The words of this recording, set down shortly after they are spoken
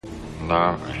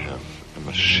now I have a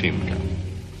machine gun.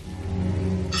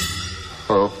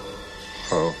 Ho,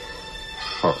 ho,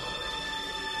 ho.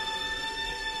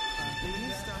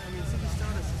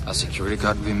 A security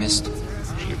guard we missed.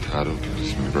 Ricardo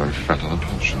gives me very fat on the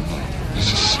pension now.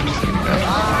 This is something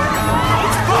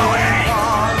else.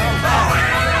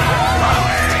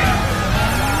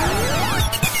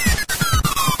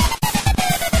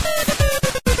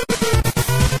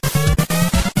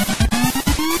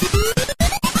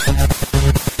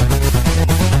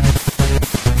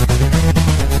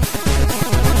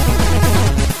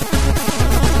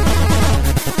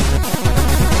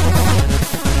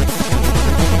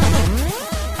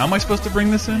 How am I supposed to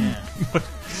bring this in?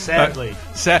 Sadly.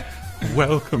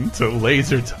 Welcome to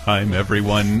Laser Time,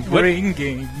 everyone. Brain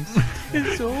games.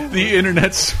 The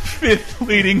internet's fifth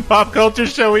leading pop culture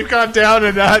show. We've gone down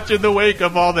a notch in the wake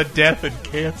of all the death and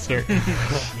cancer.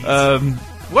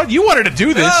 What, you wanted to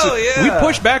do this? Oh, yeah. We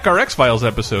pushed back our X-Files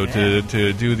episode to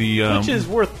do the... Which is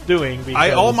worth doing.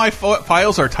 Because all my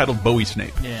files are titled Bowie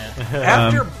Snape.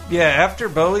 Yeah. After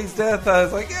Bowie's death, I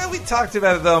was like, yeah, we talked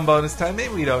about it though in bonus time.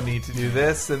 Maybe we don't need to do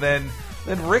this. And then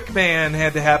Rick Man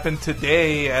had to happen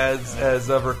today as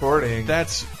of recording.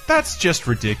 That's just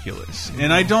ridiculous.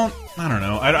 And I don't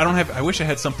know. I wish I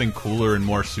had something cooler and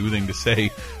more soothing to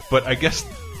say, but I guess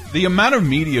the amount of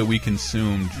media we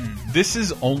consumed, this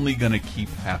is only going to keep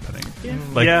happening.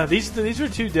 Yeah, these are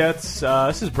two deaths.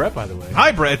 This is Brett, by the way.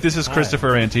 Hi, Brett. This is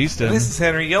Christopher Antista. This is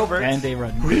Henry Gilbert. And Dave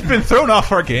Rudden. We've been thrown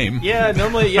off our game. Yeah,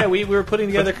 normally, we were putting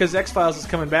together because X-Files is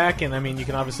coming back, and I mean, you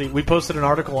can obviously, we posted an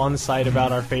article on the site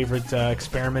about our favorite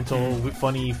experimental,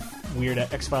 funny, weird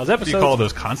X-Files episodes. Do you call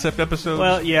those concept episodes?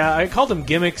 Well, yeah, I called them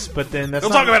gimmicks, but then that's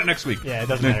we'll talk about it next week. Yeah, it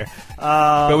doesn't matter.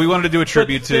 But we wanted to do a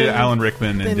tribute to Alan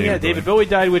Rickman and David Bowie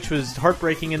died, which was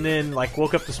heartbreaking, and then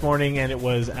woke up this morning and it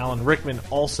was Alan Rickman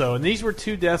also. And these were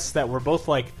two deaths that were both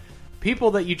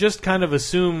people that you just kind of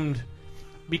assumed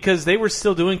because they were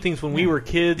still doing things when we were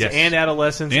kids and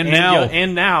adolescents and now,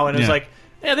 and it was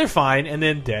yeah, they're fine, and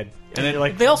then dead. And then you're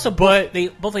they also both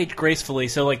aged gracefully.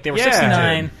 So they were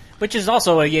 69. Which is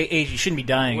also a age you shouldn't be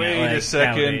dying at. Wait a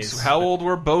second. Nowadays. How old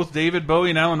were both David Bowie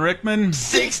and Alan Rickman?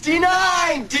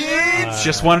 69, dudes!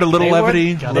 Just wanted a little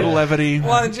levity. Well, they were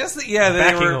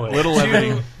little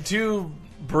levity. Two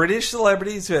British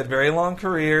celebrities who had very long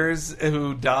careers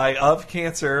who die of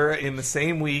cancer in the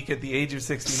same week at the age of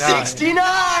 69.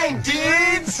 69,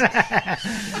 dudes!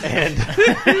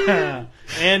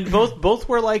 and both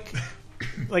were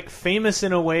famous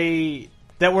in a way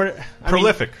that were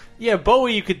prolific. Yeah,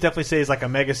 Bowie you could definitely say is like a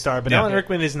megastar, but Alan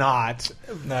Rickman is not.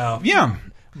 No. Yeah.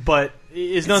 But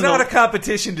it's not a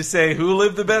competition to say who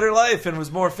lived the better life and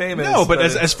was more famous. No, but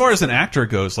as far as an actor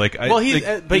goes,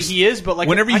 he is. But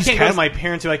whenever I can't go to my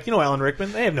parents who are Alan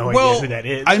Rickman. They have no idea who that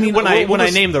is. I mean, when I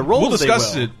name the roles,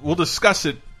 we'll discuss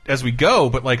it as we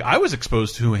go. But I was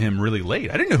exposed to him really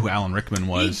late. I didn't know who Alan Rickman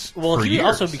was. He years.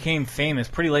 also became famous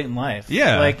pretty late in life.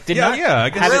 Yeah, I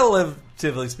guess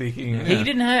relatively speaking, he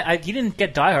didn't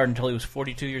get Die Hard until he was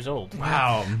 42 years old.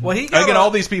 Wow. Well,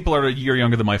 all these people are a year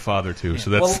younger than my father too,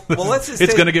 so that's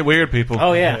it's going to get weird, people.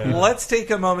 Oh yeah. Let's take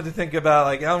a moment to think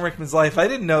about Alan Rickman's life. I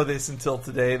didn't know this until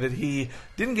today that he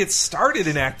didn't get started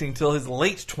in acting until his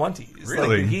late 20s.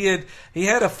 Really? He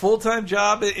had a full-time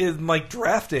job in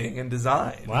drafting and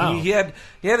design. Wow. He had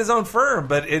his own firm,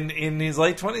 but in his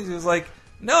late 20s he was like,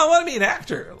 no, I want to be an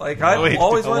actor. I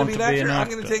always want to be an actor. I'm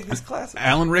going to take these classes.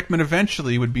 Alan Rickman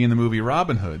eventually would be in the movie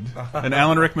Robin Hood. And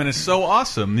Alan Rickman is so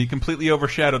awesome, he completely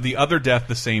overshadowed the other death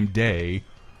the same day.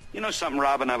 You know something,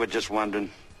 Robin? I was just wondering.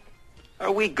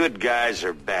 Are we good guys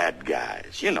or bad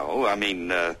guys?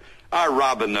 Are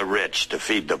robbing the rich to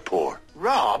feed the poor?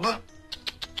 Rob?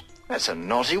 That's a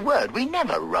naughty word. We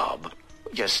never rob.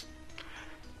 We just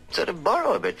sort of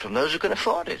borrow a bit from those who can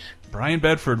afford it. Brian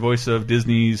Bedford, voice of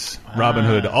Disney's Robin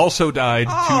Hood, also died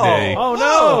today. Oh,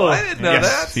 no. I didn't know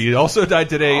that. He also died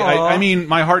today. I mean,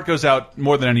 my heart goes out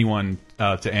more than anyone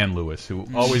to Ann Lewis, who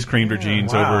always creamed her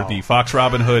jeans over the Fox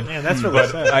Robin Hood. Man, that's really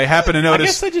sad. I happen to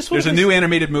notice there's a new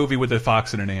animated movie with a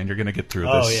fox and an Ann. You're going to get through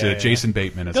this. Jason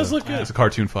Bateman. It does look good. It's a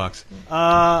cartoon fox.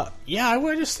 I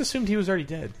just assumed he was already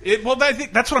dead. I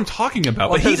think that's what I'm talking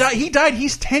about. But he died.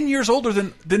 He's 10 years older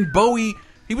than Bowie.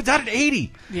 He died at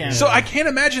 80. Yeah. So I can't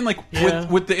imagine,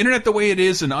 with the internet the way it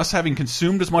is and us having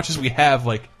consumed as much as we have,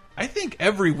 I think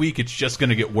every week it's just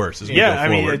going to get worse as we go forward. I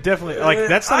mean, it definitely.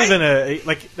 That's not even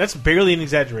that's barely an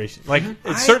exaggeration.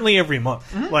 It's certainly every month.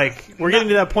 We're getting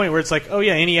to that point where it's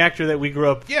any actor that we grew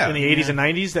up in the 80s and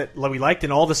 90s that we liked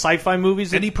in all the sci-fi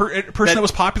movies. Any person that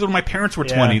was popular when my parents were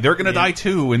 20, they're going to die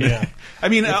too. And I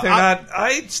mean,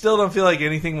 I still don't feel like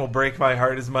anything will break my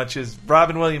heart as much as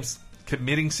Robin Williams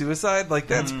committing suicide. Like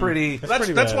that's pretty. That's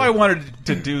bad. why I wanted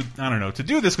to do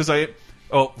this because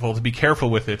to be careful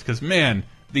with it because man,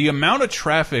 the amount of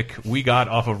traffic we got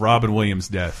off of Robin Williams'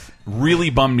 death really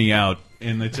bummed me out.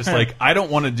 And it's just like I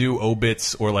don't want to do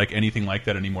obits or like anything like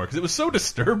that anymore because it was so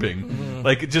disturbing.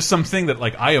 Like just something that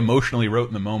like I emotionally wrote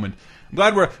in the moment. I'm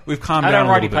glad we've calmed down. How did a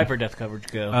Roddy little bit. Piper death coverage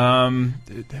go?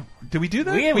 Did we do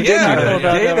that? We Yeah, did talk about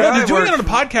Dave that. and I Doing it worked- on a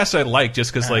podcast I like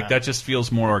just because like that just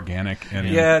feels more organic. And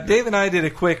Yeah, Dave and I did a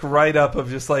quick write up of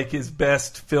just like his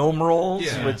best film roles,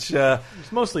 Yeah. which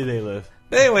It's mostly They Live.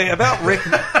 anyway about Rick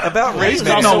He's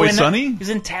also Always in- Sunny? He's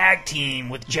in Tag Team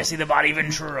with Jesse the Body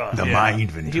Ventura. The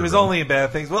Mind Ventura. He was only in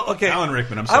bad things. Well, okay. Alan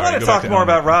Rickman, I'm I sorry. want to Go back talk to more Alan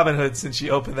about Robin Hood since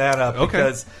you opened that up. Okay.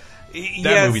 Because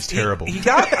That movie's terrible. He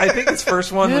got, I think his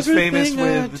first one was famous Everything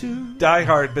I with do. Die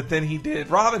Hard, but then he did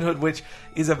Robin Hood, which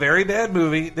is a very bad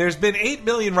movie. There's been 8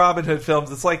 million Robin Hood films.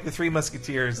 It's like The Three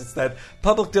Musketeers. It's that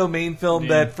public domain film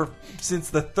that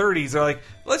since the 30s are like,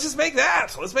 let's just make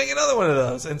that. Let's make another one of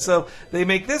those. And so they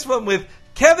make this one with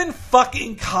Kevin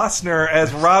fucking Costner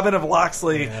as Robin of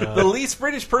Locksley, the least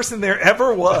British person there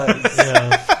ever was.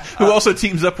 Who also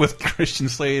teams up with Christian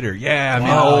Slater. Yeah, I'm in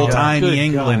Oh, old timey good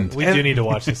England. God. We And- do need to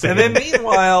watch this. And again. then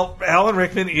meanwhile, Alan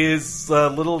Rickman is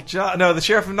Little John. No, the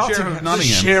Sheriff of Nottingham. Sheriff of Nottingham.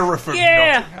 The Sheriff of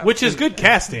Yeah. Nottingham. Which is good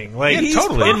casting. Like Yeah,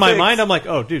 totally. In my perfect. mind, I'm like,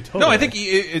 oh, dude, totally. No, I think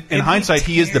in hindsight,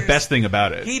 he is the tears- best thing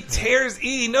about it. He tears.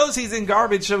 He knows he's in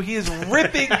garbage, so he is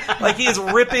ripping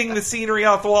ripping the scenery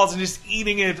off the walls and just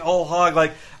eating it whole hog.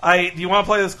 Like, do you want to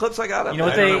play those clips I got? Up You know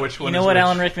what I don't they? know which one You know is what which.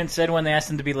 Alan Rickman said when they asked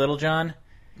him to be Little John?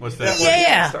 What's that?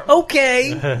 Yeah. Okay.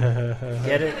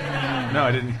 Get it? No,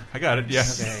 I didn't. I got it. Yeah.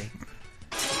 Okay.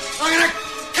 I'm gonna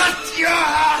cut your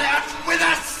heart out with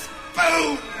a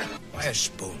spoon! Why a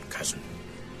spoon, cousin?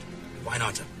 Why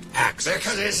not an axe?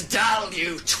 Because it's dull,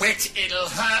 you twit. It'll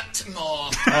hurt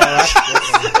more.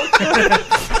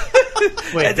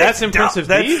 Wait, that's Impressive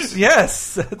Thieves?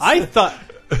 Yes.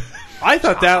 I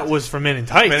thought that was from Men in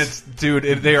Tights. Man, it's, dude,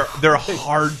 they're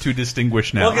hard to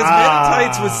distinguish now. Well, because Men in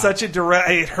Tights was such a direct.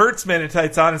 It hurts Men in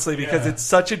Tights, honestly, because it's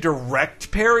such a direct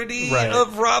parody Right.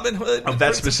 of Robin Hood. Of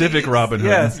that specific Robin Hood.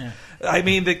 Yes. I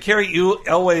mean, that Carrie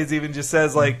Elways even just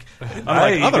says, like,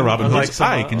 Unlike other Robin unlike Hoods,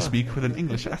 some- I can speak with an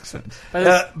English accent.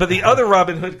 but the other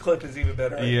Robin Hood clip is even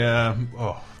better. Yeah.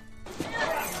 Oh.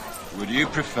 Would you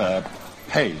prefer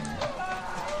pain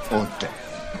or death?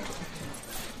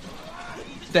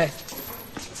 Death.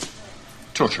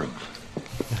 Torturing.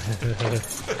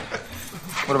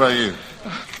 What about you?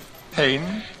 Pain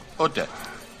or death?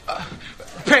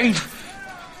 Pain!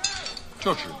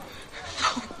 Torturing.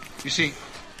 You see,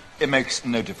 it makes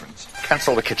no difference.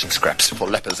 Cancel the kitchen scraps for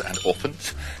lepers and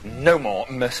orphans. No more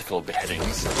merciful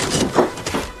beheadings.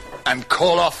 And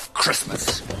call off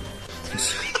Christmas.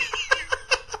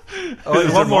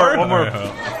 One more.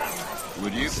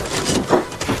 Would you?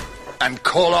 And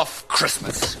call off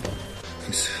Christmas.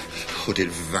 This hooded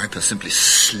viper simply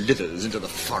slithers into the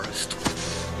forest.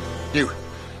 You,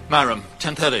 Myram,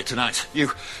 10:30 tonight. You,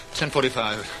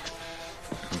 10:45.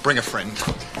 Bring a friend.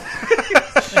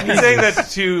 He's saying that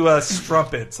to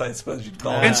strumpets, I suppose you'd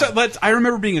call And it. so I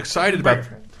remember being excited about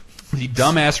the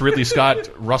dumbass Ridley Scott,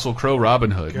 Russell Crowe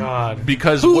Robin Hood. God.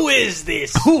 Because Who is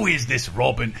this? Who is this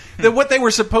Robin? What they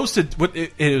were supposed to, what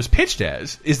it was pitched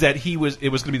as, is that it was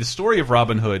going to be the story of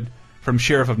Robin Hood from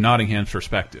Sheriff of Nottingham's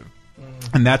perspective.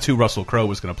 And that's who Russell Crowe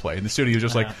was going to play. And the studio was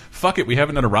just like, fuck it, we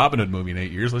haven't done a Robin Hood movie in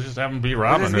 8 years. Let's just have him be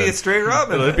Robin Just Hood. be a straight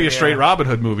Robin Let it be a Hood, straight yeah. Robin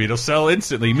Hood movie. It'll sell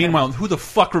instantly. Meanwhile, who the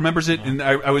fuck remembers it? And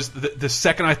I was, the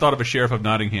second I thought of a Sheriff of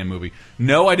Nottingham movie,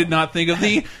 no, I did not think of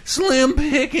the Slim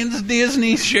Pickens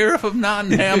Disney Sheriff of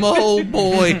Nottingham. Oh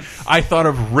boy. I thought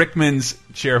of Rickman's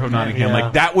Sheriff of Nottingham. Yeah.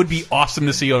 Like, that would be awesome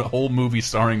to see a whole movie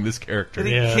starring this character. And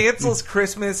he Yeah. cancels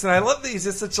Christmas, and I love that he's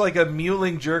just such like a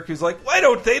mewling jerk who's like, "Why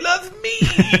don't they love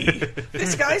me?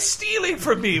 This guy's stealing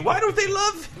from me. Why don't they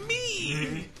love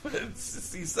me?" It's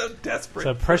just, he's so desperate.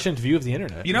 It's a prescient view of the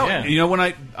internet. You know, Yeah. you know when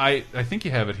I think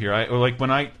you have it here.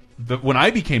 When I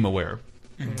became aware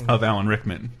of Alan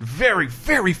Rickman, very,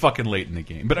 very fucking late in the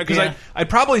game. But because Yeah. I'd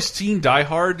probably seen Die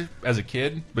Hard as a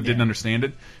kid, but didn't understand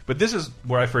it. But this is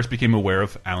where I first became aware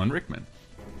of Alan Rickman.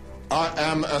 I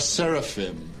am a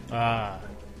seraphim, Ah.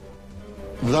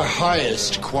 the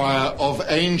highest choir of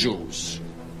angels.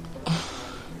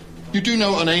 You do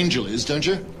know what an angel is, don't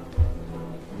you?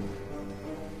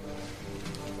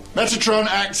 Metatron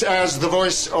acts as the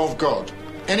voice of God.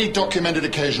 Any documented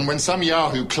occasion when some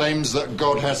Yahoo claims that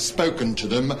God has spoken to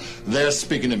them, they're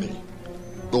speaking to me.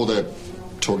 Or they're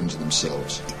talking to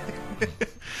themselves.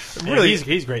 Really,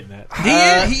 he's great in that.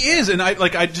 He is, and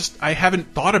I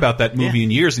haven't thought about that movie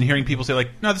in years, and hearing people say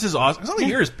like, "No, this is awesome." It's only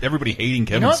years everybody hating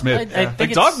Kevin Smith. I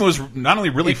think Dogma was not only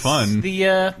really fun. The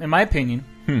in my opinion,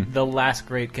 the last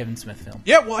great Kevin Smith film.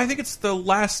 Yeah, well, I think it's the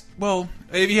last. Well,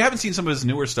 if you haven't seen some of his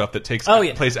newer stuff that takes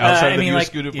place outside of the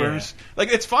US universe,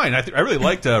 like it's fine. I really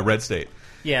liked Red State.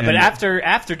 Yeah, but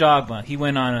after Dogma, he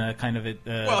went on a kind of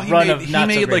run of not so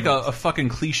made great like a fucking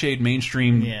cliched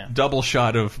mainstream double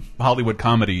shot of Hollywood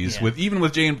comedies with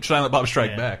Jay and Silent Bob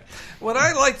Strike Back. What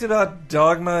I liked about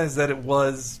Dogma is that it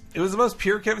was the most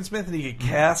pure Kevin Smith, and he could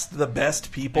cast the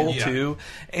best people too,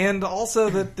 and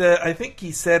also that I think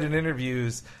he said in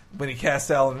interviews when he cast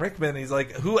Alan Rickman, he's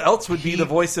like, who else would be the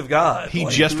voice of God? He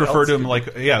just referred to him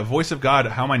like, voice of God,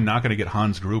 how am I not going to get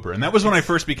Hans Gruber? And that was when I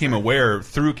first became aware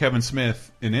through Kevin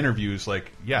Smith in interviews, like,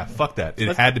 fuck that.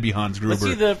 It had to be Hans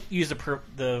Gruber. Let's use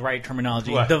the right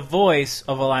terminology. What? The voice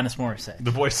of Alanis Morissette.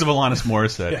 The voice of Alanis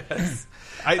Morissette.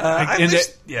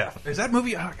 Yes. Is that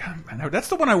movie? That's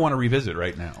the one I want to revisit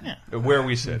right now. Yeah. Where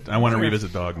we sit. I want to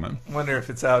revisit Dogma. Wonder if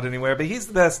it's out anywhere. But he's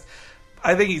the best.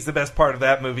 I think he's the best part of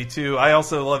that movie too. I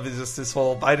also love just this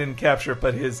whole. I didn't capture it,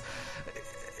 but his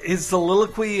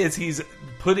soliloquy as he's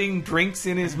putting drinks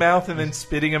in his mouth and then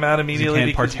spitting them out immediately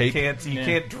because you can't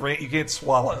drink, you can't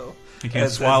swallow. He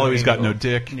can't swallow. He's got no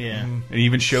dick. Yeah, and he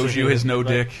even shows you his no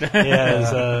dick.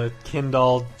 His Ken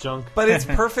doll junk. But it's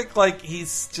perfect. Like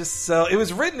he's just so. It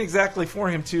was written exactly for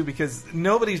him too, because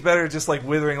nobody's better. Just like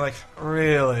withering. Like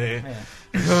really,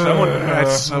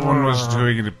 someone was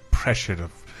doing an impression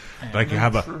of. Like you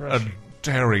have a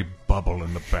dairy bubble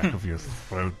in the back of your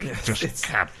throat. You just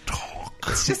can't talk.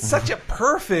 It's just such a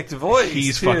perfect voice.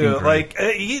 He's too. fucking great. Like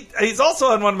he's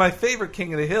also on one of my favorite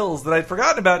King of the Hills that I'd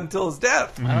forgotten about until his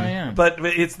death. Oh yeah. But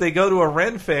they go to a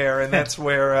Ren fair, and that's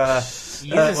where. Is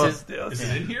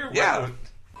it in here? Yeah.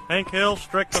 Hank Hill,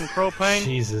 Strickland Propane.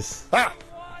 Jesus. Ah,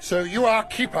 so you are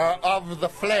keeper of the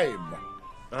flame.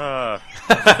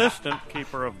 Assistant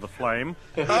keeper of the flame.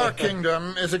 Our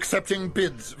kingdom is accepting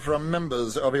bids from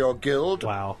members of your guild.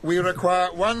 Wow. We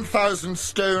require 1,000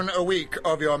 stone a week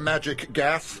of your magic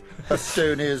gas. A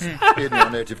stone is, in your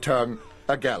native tongue,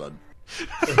 a gallon.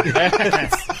 At the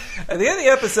end of the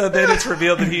episode, then it's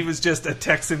revealed that he was just a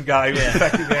Texan guy who was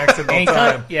affecting the accent all the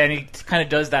time. And he kind of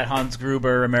does that Hans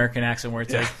Gruber American accent where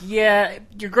it's like,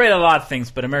 you're great at a lot of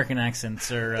things, but American accents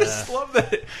are. I just love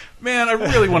that. Man, I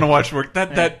really want to watch work.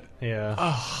 Hank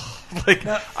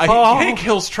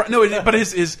Hill's but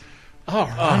his.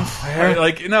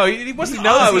 Like no, he wasn't. He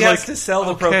knows he has like, to sell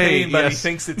the propane, but he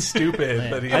thinks it's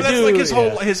stupid. But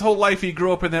his whole life. He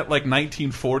grew up in that like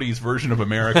 1940s version of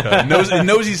America, and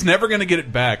knows he's never going to get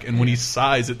it back. And when he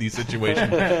sighs at these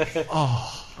situations,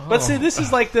 But see, this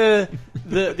is like the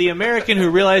American who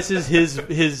realizes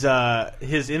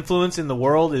his influence in the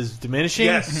world is diminishing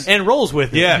and rolls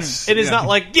with it. Yes, it is not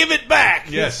like give it back.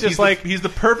 Yes, it's just he's the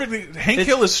perfect. Hank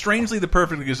Hill is strangely the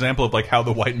perfect example of like how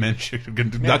the white man should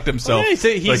conduct himself.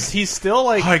 He's still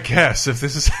like, I guess if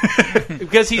this is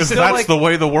because he's still that's like the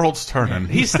way the world's turning.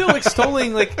 He's still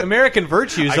extolling like American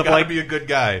virtues of like be a good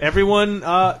guy.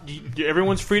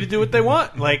 Everyone's free to do what they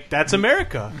want. Like that's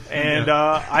America, and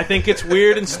I think it's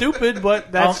weird and stupid,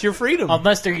 but that's your freedom.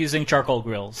 Unless they're using charcoal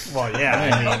grills. Well, yeah,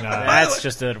 I mean, that's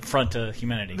just an affront to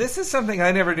humanity. This is something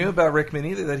I never knew about Rickman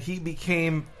either, that he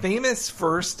became famous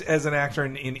first as an actor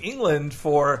in England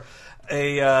for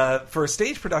a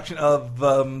stage production of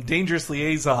Dangerous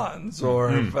Liaisons or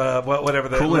whatever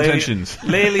the Cruel Intentions.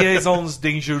 Les Liaisons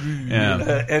Dangereuses.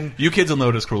 Yeah. And you kids will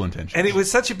notice Cruel Intentions. And it was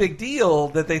such a big deal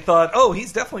that they thought,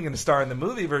 he's definitely going to star in the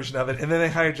movie version of it. And then they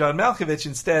hired John Malkovich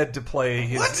instead to play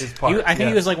his part. I think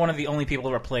he was like one of the only people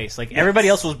to replace. Like everybody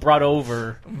else was brought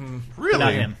over. Really?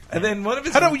 Not him. And then one of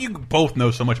his. How do you both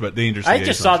know so much about Dangerous Liaisons? I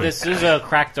just saw this. This is a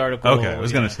cracked article. Okay, I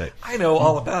was going to say. I know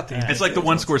all about Dangerous. It's like the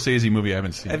one Scorsese movie I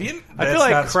haven't seen. Have you? I feel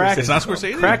like Cracked. It's not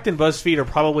Scorsese. Cracked and BuzzFeed are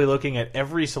probably looking at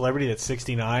every celebrity that's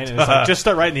 69 and it's like, just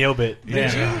start writing the obit.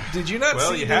 Did you not?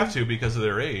 Well, see you have to because of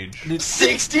their age.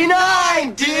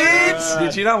 69, dudes.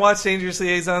 Did you not watch Dangerous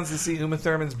Liaisons to see Uma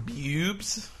Thurman's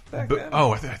pubes? I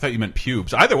thought you meant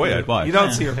pubes. Either way, I'd watch. You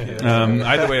don't see her pubes.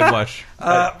 Either way, I'd watch.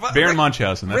 Baron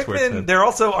Munchausen. That's Rickman, where it's at. there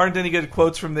also aren't any good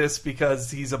quotes from this because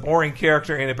he's a boring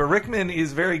character in it. But Rickman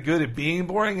is very good at being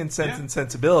boring in Sense and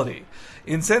Sensibility.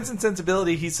 In Sense and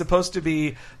Sensibility, he's supposed to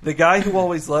be the guy who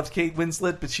always loves Kate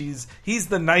Winslet, but he's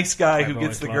the nice guy who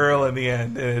gets the girl in the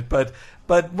end.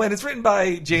 But when it's written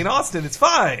by Jane Austen, it's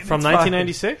fine. From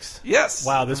 1996? Yes.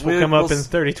 Wow, this will come up in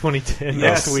 2010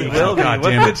 next week. It will be. What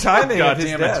good timing of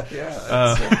his death.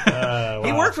 Wow.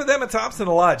 He worked with Emma Thompson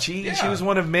a lot. She was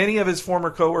one of many of his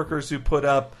former coworkers who put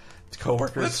up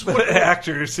co-workers,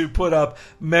 actors who put up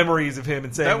memories of him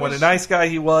and saying what a nice guy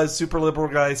he was, super liberal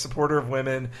guy, supporter of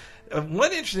women.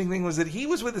 One interesting thing was that he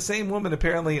was with the same woman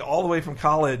apparently all the way from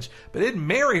college, but didn't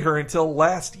marry her until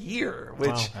last year,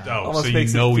 which almost so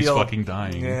makes you know it feel, he's fucking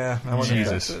dying. Yeah, I wonder if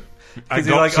that's Jesus. it. Because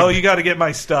he's like, you got to get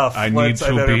my stuff. I need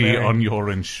to better be marry. on your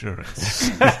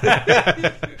insurance.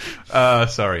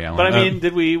 Sorry, Alan. But I mean,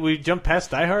 did we jump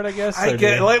past Die Hard? I guess.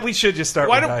 We should just start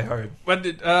with Die Hard. But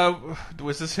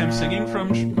was this him singing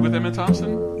from with Emma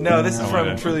Thompson? No, this is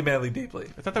from Truly Madly Deeply.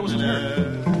 I thought that was her.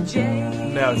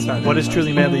 No, it's not. What is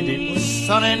Truly Madly Deeply?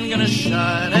 Sun ain't gonna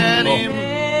shine anymore.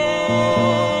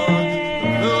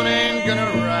 Moon ain't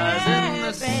gonna rise in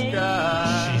the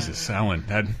sky. Jesus, Alan,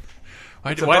 that.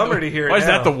 It's a bummer to hear it Why is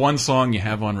now. that the one song you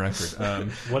have on record?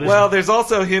 There's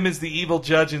also him as the evil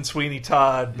judge in Sweeney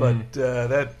Todd, but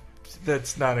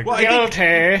that's not a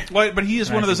guilty. But he is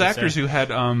one of those actors who had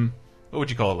what would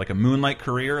you call it, like a moonlight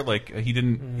career? Like he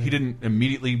didn't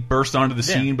immediately burst onto the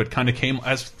scene, but kind of came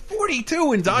as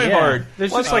 42 in Die Hard.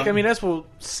 There's just like, I mean, as we'll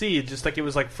see, just like it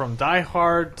was like from Die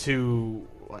Hard to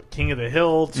King of the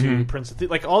Hill to Prince of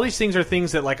Thieves. Like all these things are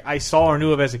things that like I saw or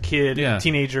knew of as a kid,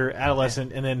 teenager,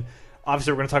 adolescent, and then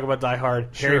obviously we're going to talk about Die Hard,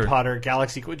 Harry Potter,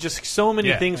 Galaxy, just so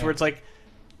many things where it's like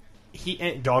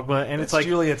Dogma, and it's like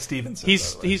Juliet Stevenson.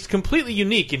 He's completely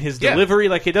unique in his delivery.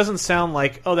 Like it doesn't sound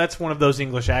like that's one of those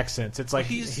English accents. It's like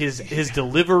his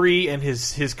delivery and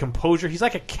his composure. He's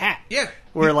like a cat. Yeah,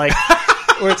 where like.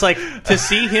 Where it's like to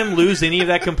see him lose any of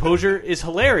that composure is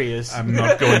hilarious. I'm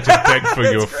not going to beg for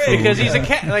your food because he's a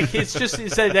cat. Like it's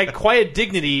that quiet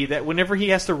dignity that whenever he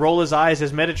has to roll his eyes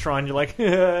as Metatron, you're like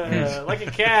like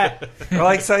a cat, or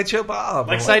like Sideshow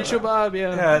Bob, Sideshow Bob.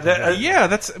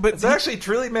 It's actually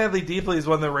Truly Madly Deeply is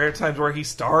one of the rare times where he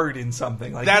starred in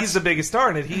something. Like he's the biggest star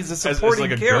in it. He's a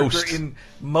supporting like a character ghost in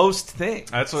most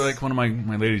things. That's like one of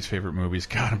my lady's favorite movies.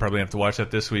 God, I'm probably gonna have to watch that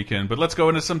this weekend. But let's go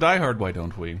into some Die Hard. Why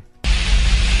don't we?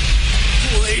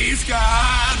 Please,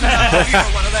 God, no, you're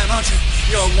one of them, aren't you?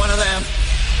 You're one of them.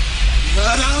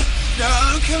 No,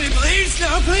 don't kill me, please,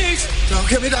 no, please. Don't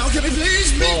kill me,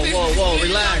 please. Whoa,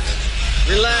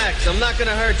 relax. I'm not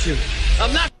gonna hurt you.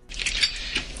 I'm not.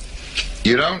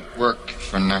 You don't work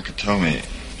for Nakatomi.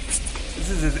 This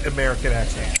is his American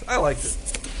accent. I liked it.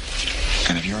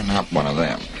 And if you're not one of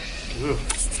them.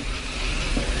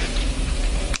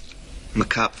 I'm a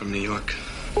cop from New York.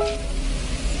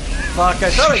 Fuck, I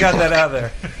thought I got that out of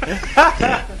there.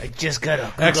 I just got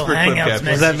a Google Hangouts message.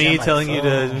 Was that me telling you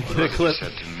to clip?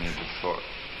 Said to me before.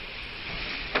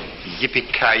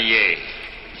 Yippee-ki-yay,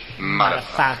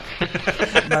 motherfucker.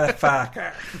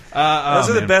 Those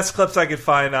are the best clips I could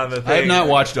find on the thing. I have not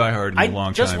watched Die Hard in a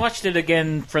long time. I just watched it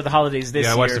again for the holidays this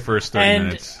year. Yeah, I watched the first 30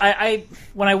 minutes. And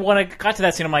when I got to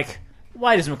that scene, I'm like,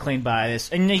 why does McClane buy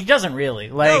this? And he doesn't really.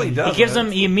 Like, no, he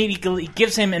doesn't. He immediately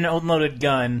gives him an unloaded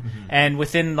gun, and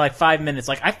within like 5 minutes,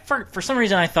 like for some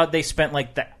reason I thought they spent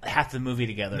like half the movie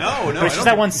together. No, but it's just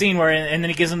that one scene where, and then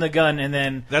he gives him the gun, and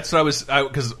then that's what I was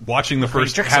because watching the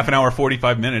first half an hour,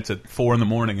 45 minutes at 4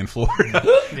 a.m. in Florida.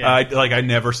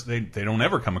 They don't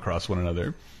ever come across one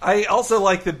another. I also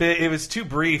like the bit. It was too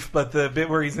brief, but the bit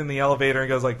where he's in the elevator and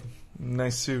goes like,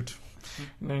 "Nice suit."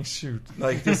 Nice shoot.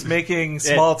 Like just making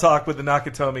small talk with the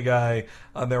Nakatomi guy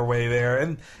on their way there.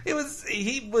 And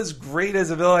he was great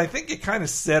as a villain. I think it kind of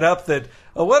set up that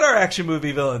what are action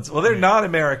movie villains? Well, they're not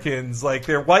Americans. Like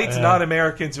they're white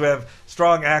non-Americans who have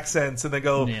strong accents and they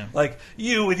go like,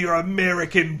 you with your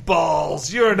American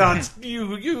balls, you're not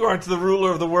you aren't the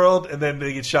ruler of the world, and then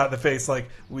they get shot in the face like,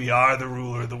 we are the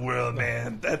ruler of the world,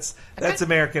 man. That's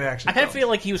American action. I kind of feel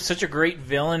like he was such a great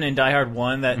villain in Die Hard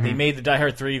 1 that they made the Die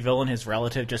Hard 3 villain his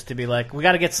relative just to be like, we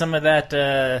got to get some of that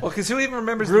well, because who even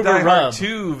remembers Gruber the Die Hard rub.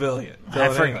 2 villain? I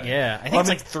think it's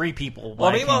like 3 people.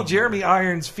 Well, meanwhile, Jeremy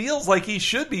Irons feels like he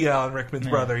should be Alan Rickman's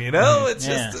brother, you know? It's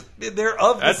just, they're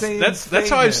of the same That's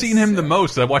how I've seen him the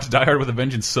most. I watched Die Hard with a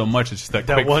Vengeance so much. It's just that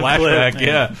quick one flashback.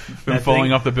 clip. Him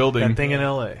falling off the building. That thing in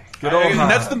L.A. Good old and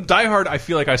that's the Die Hard I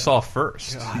feel like I saw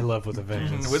first. Oh, I love With a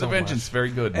Vengeance. With a Vengeance, very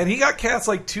good. And he got cast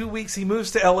like 2 weeks. He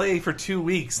moves to L.A. for 2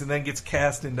 weeks and then gets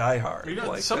cast in Die Hard.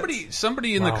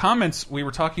 Somebody in the comments, we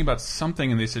were talking about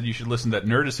something, and they said you should listen to that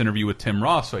Nerdist interview with Tim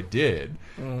Roth, so I did.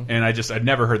 And I'd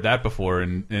never heard that before.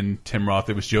 And Tim Roth,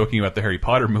 it was joking about the Harry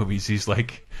Potter movies. He's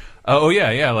like, oh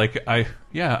yeah, like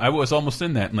I was almost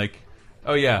in that, and like,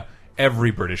 oh yeah,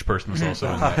 every British person was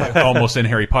also in that, almost in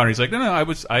Harry Potter. He's like, no,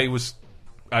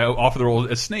 I offered the role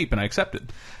as Snape, and I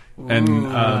accepted. And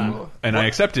I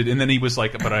accepted, and then he was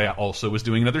like, but I also was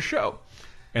doing another show.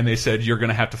 And they said, you're going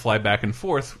to have to fly back and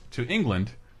forth to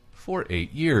England for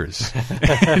 8 years.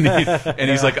 and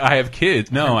he's like, I have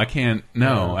kids. No, I can't.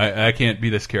 No, I can't be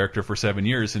this character for 7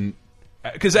 years. And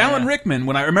because Alan Rickman,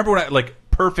 like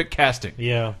perfect casting.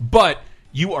 Yeah. But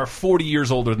you are 40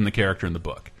 years older than the character in the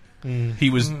book. He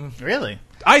was really.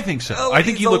 I think so. Oh, I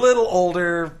think he's a little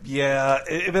older, yeah.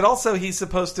 But also, he's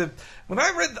supposed to. When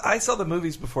I saw the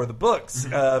movies before the books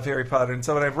of Harry Potter, and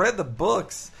so when I've read the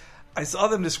books, I saw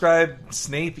them describe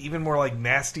Snape even more like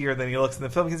nastier than he looks in the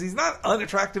film, because he's not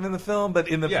unattractive in the film, but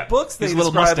in the books they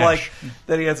describe like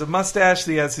that he has a mustache,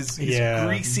 that he has his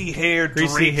greasy hair,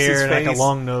 drapes his face, and like a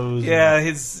long nose. Yeah,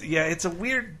 it's a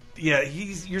weird. Yeah,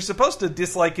 you're supposed to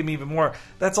dislike him even more.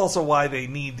 That's also why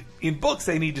in books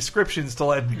they need descriptions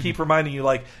to keep reminding you,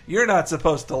 like, you're not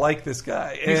supposed to like this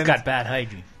guy. He's got bad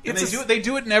hygiene. They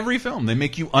do it in every film. They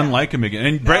make you unlike him again.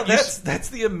 And Brett, that's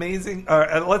the amazing.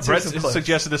 Let's Brett hear some clips.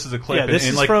 suggested this is a clip. Yeah, this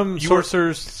is from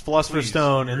Sorcerer's Philosopher's Please.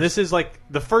 Stone, and this is like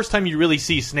the first time you really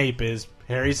see Snape is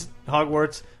Harry's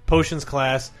Hogwarts potions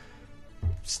class.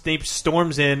 Snape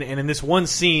storms in, and in this one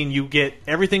scene, you get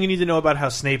everything you need to know about how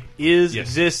Snape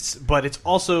exists, but it's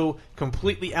also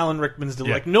completely Alan Rickman's.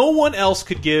 Like, no one else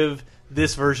could give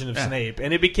this version of Snape,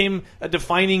 and it became a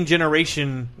defining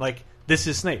generation. Like, this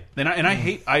is Snape, and I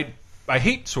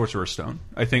hate Sorcerer's Stone.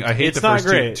 I hate it's the first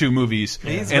great. two movies,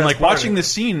 and like watching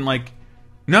this scene, like.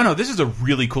 No, this is a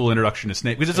really cool introduction to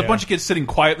Snape, because it's a bunch of kids sitting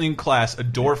quietly in class, a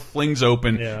door flings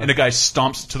open, and a guy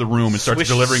stomps to the room and starts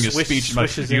delivering his speech.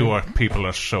 Like, people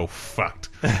are so fucked.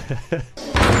 There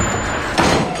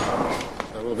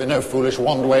will be no foolish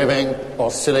wand-waving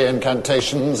or silly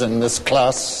incantations in this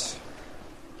class.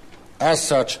 As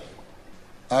such,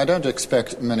 I don't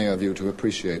expect many of you to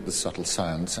appreciate the subtle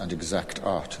science and exact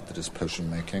art that is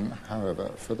potion-making.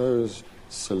 However, for those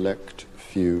select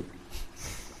few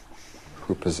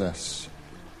who possess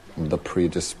the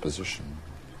predisposition,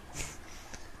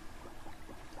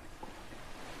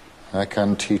 I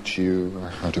can teach you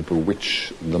how to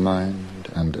bewitch the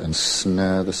mind and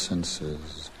ensnare the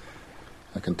senses.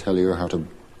 I can tell you how to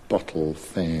bottle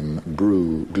fame,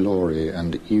 brew glory,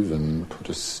 and even put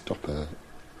a stopper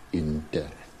in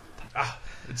death.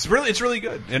 It's really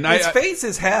good. And his face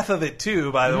is half of it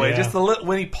too, by the way. Just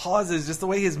when he pauses, just the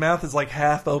way his mouth is like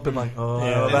half open, like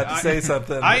I'm about to say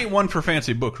something. I ain't one for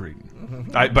fancy book reading.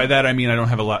 By that I mean I don't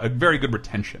have a very good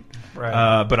retention.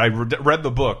 Right. But I read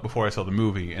the book before I saw the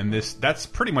movie, and that's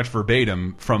pretty much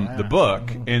verbatim from the book,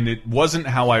 and it wasn't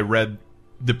how I read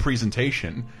the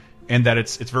presentation. And that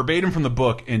it's verbatim from the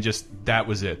book, and just that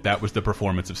was it. That was the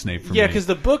performance of Snape for me. Yeah, because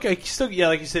the book, like you said,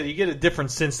 you get a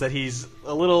different sense that he's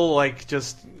a little like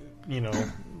just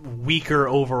weaker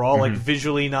overall, like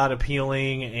visually not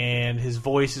appealing, and his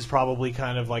voice is probably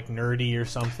kind of like nerdy or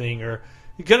something, or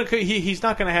he's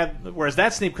not going to have. Whereas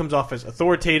that Snape comes off as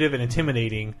authoritative and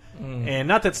intimidating, and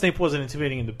not that Snape wasn't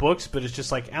intimidating in the books, but it's just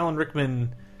like Alan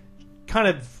Rickman kind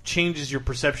of changes your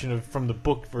perception from the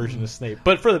book version of Snape,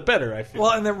 but for the better, I feel.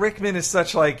 Well, and then Rickman is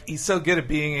he's so good at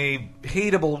being a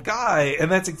hateable guy, and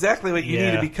that's exactly what you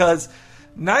needed, because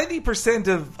 90%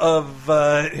 of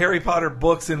Harry Potter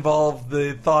books involve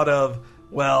the thought of,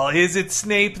 well, is it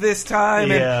Snape this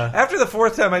time? And after the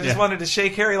fourth time, I just wanted to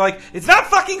shake Harry like, it's not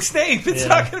fucking Snape. It's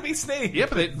not going to be Snape. Yeah,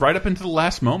 but right up into the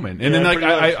last moment. And then like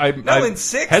I in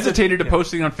six, hesitated to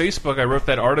post it on Facebook. I wrote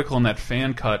that article in that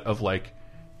fan cut of like,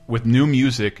 with new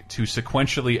music to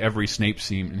sequentially every Snape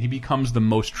scene, and he becomes the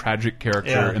most tragic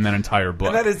character in that entire book.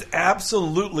 And that is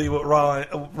absolutely what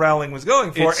Rowling was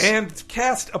going for, and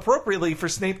cast appropriately for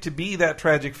Snape to be that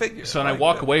tragic figure. So, and I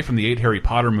walk away from the 8 Harry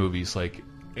Potter movies, like,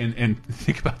 and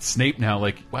think about Snape now,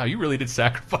 like, wow, you really did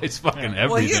sacrifice fucking everything.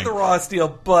 Well, he had the raw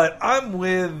steel, but I'm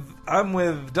with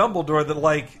Dumbledore that,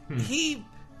 like, he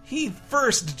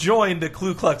first joined the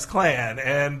Ku Klux Klan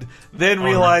and then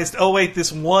realized, oh wait, this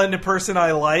one person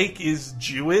I like is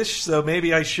Jewish, so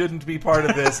maybe I shouldn't be part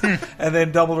of this. And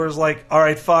then Dumbledore's like, all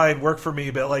right, fine, work for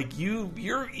me, but like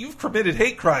you've committed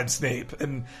hate crimes, Snape.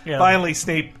 And finally,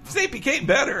 Snape became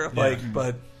better.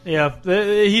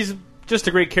 He's just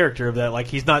a great character of that. Like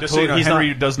he's not. Just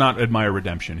Henry does not admire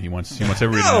redemption. He wants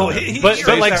everybody. But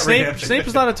like Snape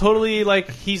is not a totally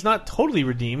like he's not totally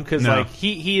redeemed, because like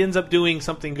he ends up doing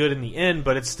something good in the end,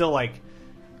 but it's still like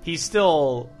he's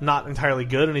still not entirely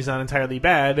good and he's not entirely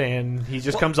bad, and he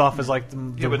just comes off as like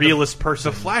the realist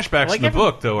person. The flashbacks in the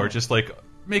book though are just like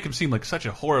make him seem like such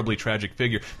a horribly tragic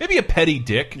figure. Maybe a petty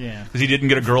dick because he didn't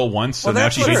get a girl once, so now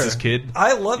she hates his kid.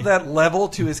 I love that level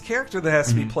to his character that has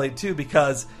to be played too,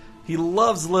 because He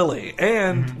loves Lily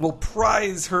and will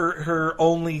prize her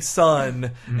only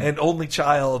son and only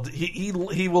child. He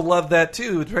will love that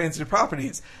too, Transitive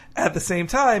Properties. At the same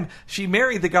time, she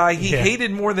married the guy he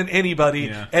hated more than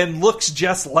anybody and looks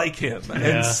just like him.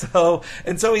 And so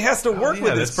he has to work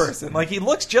with this person. Like, he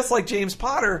looks just like James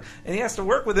Potter, and he has to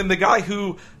work with him, the guy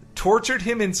who tortured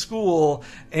him in school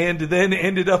and then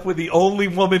ended up with the only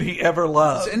woman he ever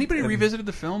loved. Has anybody revisited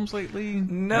the films lately?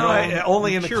 No,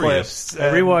 only in the clips.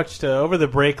 I rewatched over the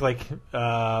break, like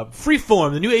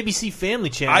Freeform, the new ABC Family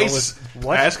channel.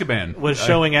 Azkaban was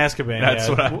showing Azkaban. That's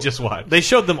what I just watched. They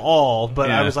showed them all,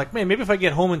 but I was like, man, maybe if I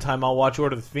get home in time, I'll watch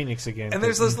Order of the Phoenix again. And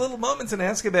there's those little moments in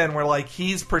Azkaban where, like,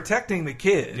 he's protecting the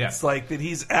kids, like that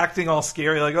he's acting all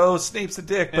scary, like, oh, Snape's a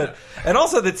dick, but and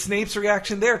also that Snape's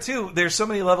reaction there too. There's so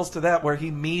many levels to that where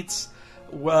he meets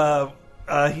Mooney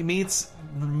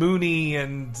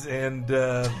and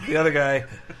the other guy.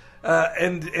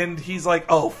 And he's like,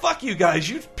 oh, fuck you guys,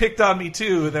 you picked on me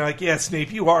too. And they're like, yeah,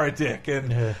 Snape, you are a dick.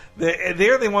 And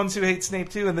they're the ones who hate Snape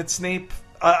too. And that Snape,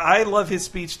 I love his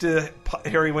speech to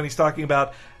Harry when he's talking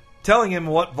about telling him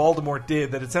what Voldemort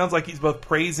did, that it sounds like he's both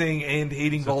praising and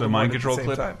hating Voldemort the mind control at the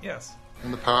same clip? time. Yes.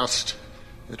 In the past,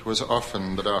 it was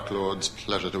often the Dark Lord's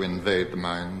pleasure to invade the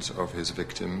minds of his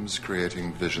victims,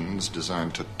 creating visions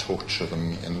designed to torture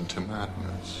them into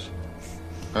madness.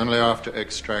 Only after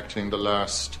extracting the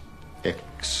last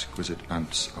exquisite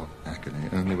ounce of agony,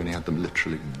 only when he had them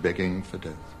literally begging for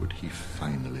death, would he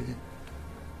finally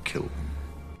kill them.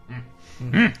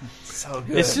 So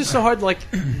good. It's just so hard. Like,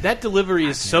 that delivery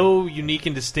is so unique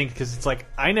and distinct because it's like,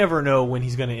 I never know when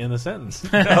he's going to end the sentence.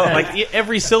 Like,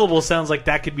 every syllable sounds like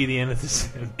that could be the end of the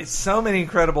sentence. It's so many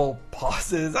incredible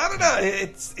pauses. I don't know.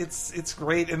 It's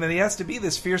great. And then he has to be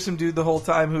this fearsome dude the whole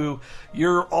time who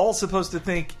you're all supposed to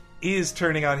think is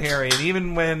turning on Harry. And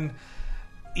even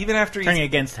after he's turning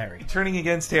against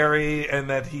Harry, and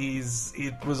that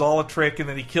it was all a trick, and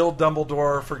that he killed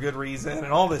Dumbledore for good reason,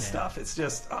 and all this stuff. It's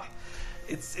just,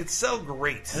 it's so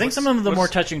great. I think some of the more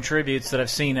touching tributes that I've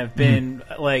seen have been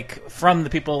like from the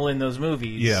people in those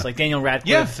movies, like Daniel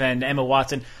Radcliffe and Emma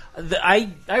Watson. I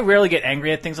rarely get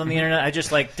angry at things on the internet. I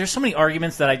just there's so many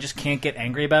arguments that I just can't get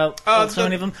angry about. So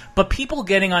many of them, but people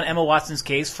getting on Emma Watson's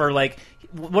case for like.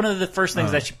 One of the first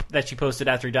things that she posted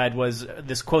after he died was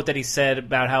this quote that he said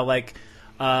about how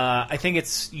I think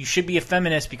you should be a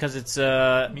feminist because it's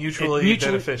mutually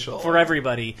beneficial for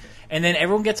everybody. And then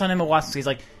everyone gets on Emma Watson. He's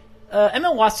like,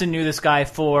 Emma Watson knew this guy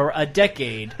for a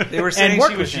decade. They were saying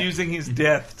she was using his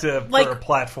death for a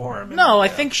platform. No, I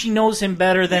think she knows him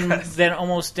better than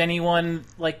almost anyone,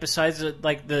 besides his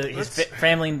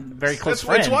family and very close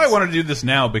friends. That's why I want to do this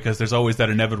now, because there's always that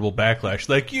inevitable backlash.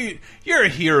 Like, your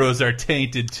heroes are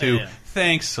tainted too. Yeah.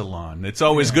 Thanks, Salon. It's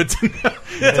always good to know.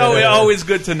 It's always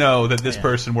good to know that this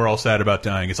person we're all sad about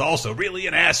dying is also really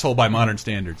an asshole by modern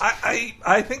standards.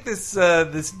 I think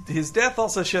his death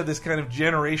also showed this kind of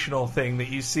generational thing that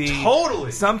you see.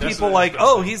 Totally. Some people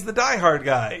he's the Die Hard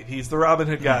guy. He's the Robin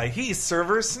Hood guy. He's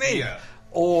Severus Snape. Yeah.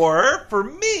 Or for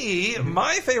me,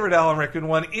 my favorite Alan Rickman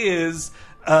one is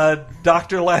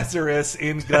Dr. Lazarus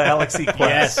in Galaxy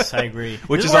Quest. Yes, I agree.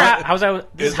 Which is how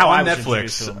on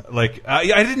Netflix. Like,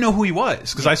 I didn't know who he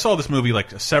was because I saw this movie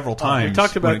several times. We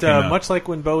talked about much like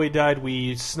when Bowie died,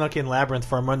 we snuck in Labyrinth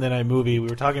for our Monday night movie. We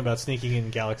were talking about sneaking in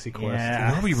Galaxy Quest.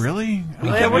 Yeah. Were we really?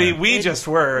 We just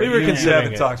were. We were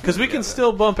considering it because we can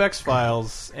still bump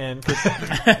X-Files, and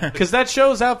because that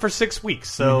show's out for 6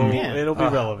 weeks, so it'll be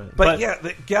relevant. But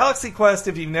the Galaxy Quest,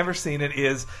 if you've never seen it,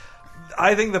 is.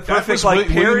 I think the perfect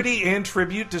parody and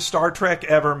tribute to Star Trek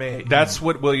ever made. That's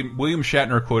what William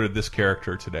Shatner quoted this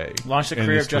character today. Launched the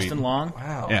career of Justin Long.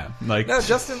 Wow. Yeah,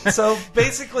 Justin. So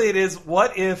basically, it is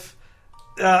what if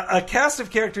a cast of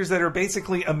characters that are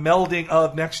basically a melding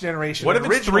of Next Generation. What if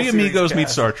it's Three Amigos meet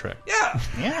Star Trek? Yeah.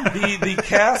 The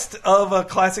cast of a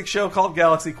classic show called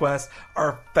Galaxy Quest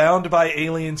are found by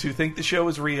aliens who think the show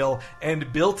is real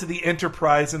and built the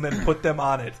Enterprise and then put them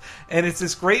on it. And it's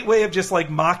this great way of just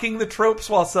mocking the tropes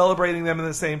while celebrating them at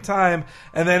the same time.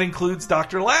 And that includes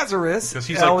Dr. Lazarus. Because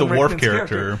he's Alan the Worf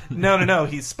character. No,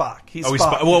 he's Spock. He's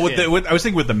Spock. Well, I was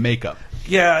thinking with the makeup.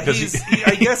 Yeah,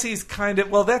 I guess he's kind of...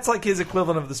 Well, that's like his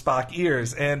equivalent of the Spock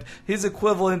ears. And his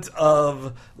equivalent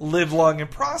of Live Long and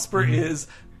Prosper is,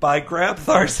 by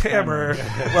Grabthar's hammer,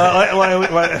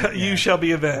 you shall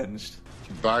be avenged.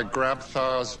 By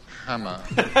Grabthar's hammer.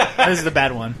 That is the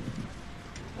bad one.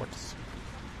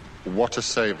 What a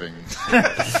saving.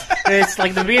 It's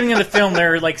like the beginning of the film,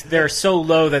 they're so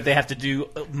low that they have to do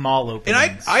mall openings.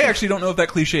 And I actually don't know if that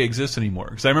cliche exists anymore.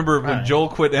 Because I remember when Joel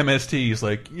quit MST, he's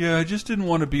like, yeah, I just didn't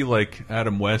want to be like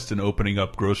Adam West and opening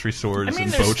up grocery stores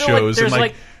and boat shows.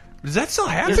 Does that still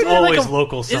happen? There's always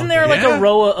local something. Isn't there like a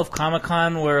row of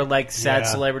Comic-Con where like sad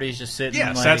celebrities just sit? Yeah,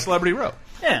 and, like, Sad Celebrity Row.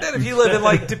 Yeah. And then if you live in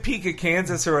like Topeka,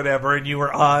 Kansas or whatever, and you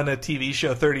were on a TV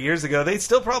show 30 years ago, they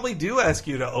still probably do ask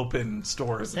you to open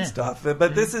stores and stuff.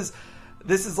 But this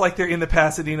is like they're in the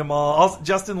Pasadena Mall. Also,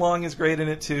 Justin Long is great in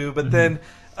it too. But then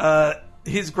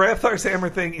his Grabthar's hammer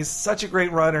thing is such a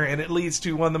great runner, and it leads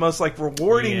to one of the most like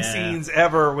rewarding scenes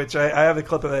ever. Which I have a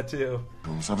clip of that too.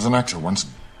 I was an actor once.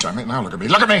 Damn it! Now look at me.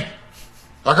 Look at me.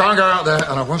 I can't go out there,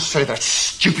 and I won't say that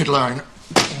stupid line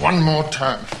one more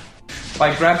time.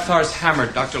 By Grabthar's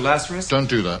hammer, Dr. Lazarus? Don't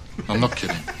do that. I'm not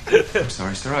kidding. I'm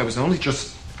sorry, sir. I was only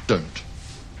Just don't.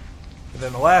 And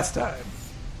then the last time.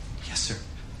 Yes, sir.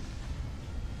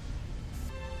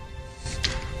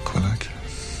 Quillag.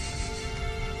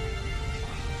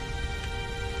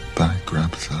 By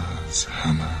Grabthar's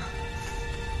hammer,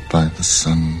 by the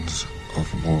sons of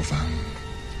Warvan,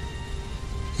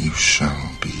 you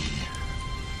shall be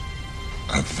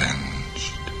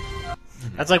avenged.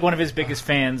 That's like one of his biggest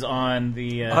fans on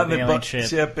the alien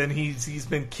ship, and he's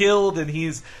been killed, and he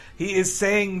is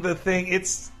saying the thing.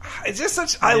 It's just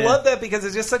such. I love that because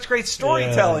it's just such great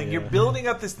storytelling. You're building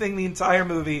up this thing the entire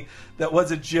movie that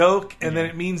was a joke, and then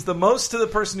it means the most to the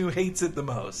person who hates it the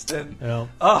most. And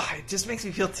it just makes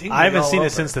me feel tingly. I haven't seen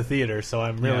it since the theater, so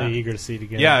I'm really eager to see it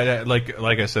again. Yeah,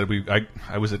 like I said,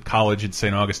 I was at college at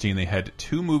St. Augustine. They had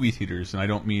 2 movie theaters, and I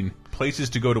don't mean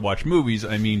places to go to watch movies.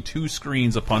 I mean 2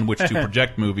 screens upon which to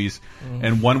project movies,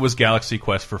 and one was Galaxy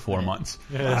Quest for 4 months.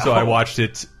 So I watched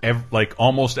it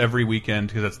almost every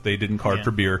weekend because they didn't card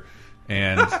for beer.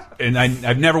 And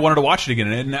I've never wanted to watch it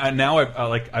again. And now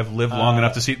I've lived long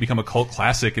enough to see it become a cult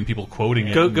classic and people quoting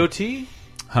it. Goatee?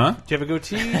 Huh? Do you have a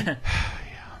goatee?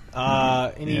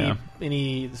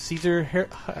 Any Caesar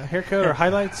haircut or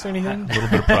highlights or anything? A little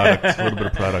bit of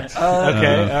product.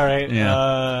 Okay, all right.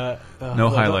 Yeah. No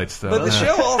highlights though. But the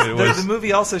show, also, the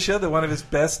movie also showed that one of his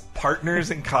best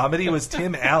partners in comedy was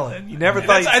Tim Allen. You never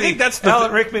thought. I think that's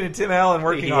Alan Rickman and Tim Allen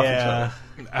working off each other.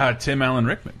 Tim Allen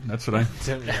Rickman. That's what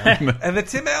And the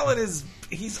Tim Allen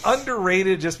he's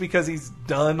underrated just because he's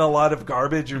done a lot of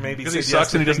garbage or maybe because he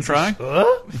sucks and he doesn't try.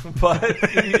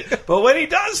 But when he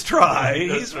does try,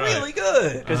 he's really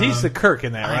good. Because he's the Kirk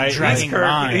in that, right? He's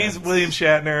Kirk. He's William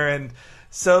Shatner, and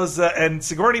and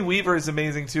Sigourney Weaver is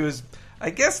amazing too. I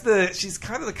guess she's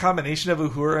kind of the combination of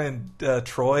Uhura and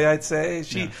Troy, I'd say.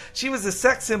 She was the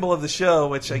sex symbol of the show,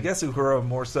 which I guess Uhura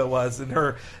more so was.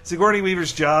 And Sigourney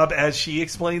Weaver's job, as she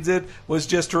explains it, was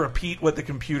just to repeat what the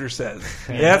computer says.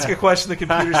 They ask a question, the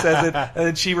computer says it, and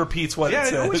then she repeats what it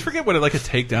says. I always forget what a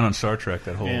takedown on Star Trek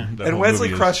that whole that and whole Wesley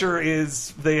movie Crusher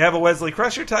they have a Wesley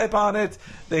Crusher type on it.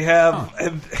 They have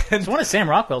and it's one of Sam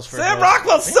Rockwell's first. Sam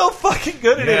Rockwell's so fucking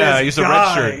good at it. Yeah, he's a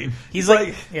red shirt. He's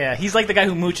like the guy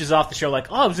who mooches off the show. Like,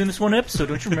 I was in this one episode.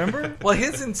 Don't you remember? Well,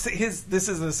 his this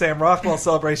isn't a Sam Rockwell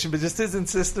celebration, but just his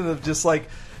insistence of just like,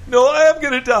 no, I am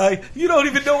going to die. You don't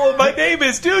even know what my name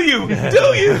is, do you? Do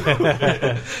you?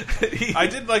 I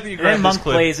did like that you grabbed this Monk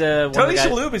clip. plays Tony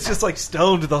Shalhoub is just like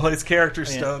stoned. His character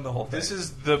stoned the whole thing. This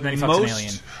is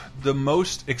the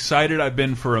most excited I've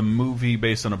been for a movie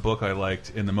based on a book I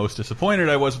liked, and the most disappointed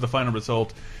I was with the final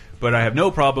result. But I have no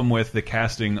problem with the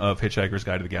casting of Hitchhiker's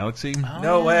Guide to the Galaxy.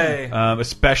 No way.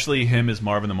 Especially him as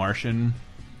Marvin the Martian.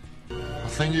 I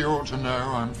think you ought to know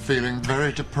I'm feeling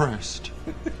very depressed.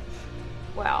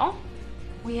 Well,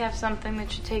 we have something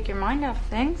that should take your mind off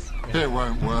things. It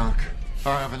won't work.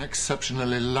 I have an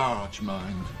exceptionally large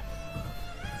mind.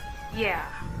 Yeah,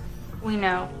 we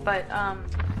know, but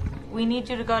we need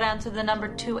you to go down to the number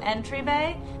 2 entry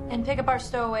bay and pick up our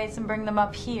stowaways and bring them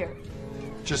up here.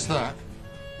 Just that?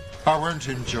 I won't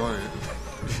enjoy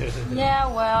it. Yeah,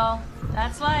 well,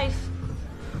 that's life.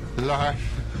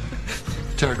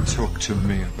 Life? Don't talk to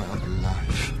me about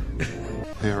life.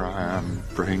 Here I am,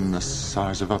 brain the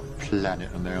size of a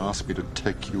planet, and they ask me to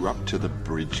take you up to the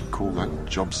bridge. Call that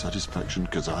job satisfaction,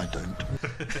 because I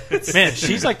don't. Man,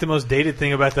 she's like the most dated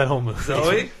thing about that whole movie.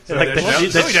 Zoe?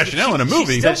 Zoe Deschanel in a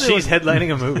movie. She's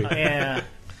headlining a movie. Yeah.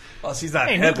 Well, she's not.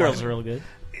 Hey, New Girl's really good.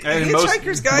 And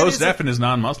Hitchhiker's Guide Mos Def in his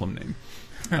non-Muslim name.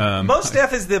 Mos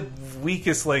Def is the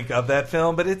weakest link of that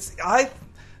film, but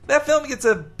that film gets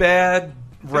a bad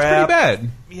rap. It's pretty bad.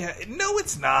 Yeah, no,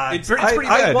 it's not. It's pretty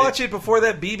bad. I'd watch it before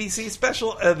that BBC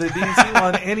special, the BBC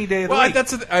one, any day of the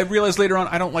week. I realized later on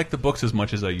I don't like the books as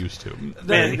much as I used to.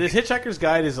 Man, the Hitchhiker's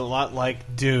Guide is a lot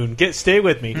like Dune. Stay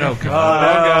with me. Oh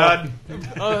God!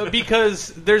 Because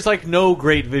there's like no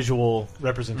great visual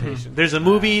representation. There's a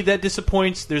movie that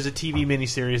disappoints. There's a TV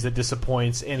miniseries that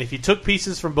disappoints. And if you took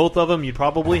pieces from both of them, you'd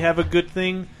probably have a good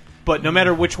thing. But no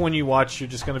matter which one you watch, you're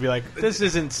just going to be like, this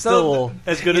isn't still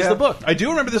as good as the book. I do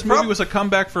remember this movie was a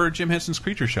comeback for Jim Henson's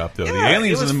Creature Shop, though. The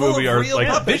aliens in the movie are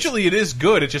like visually it is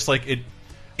good. It's just like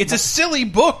it's a silly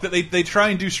book that they try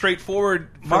and do straightforward.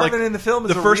 Marvin in the film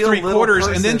is the first 3 quarters,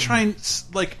 person. and then try and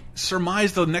like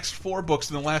surmise the next 4 books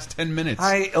in the last 10 minutes.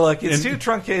 It's too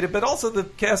truncated, but also the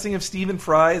casting of Stephen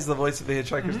Fry as the voice of the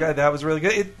Hitchhiker's Guide, that was really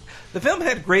good. The film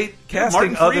had great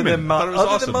casting, other than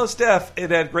Mos Def. It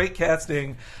had great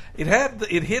casting. It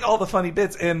hit all the funny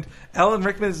bits, and Alan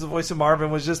Rickman as the voice of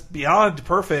Marvin was just beyond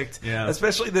perfect. Yeah.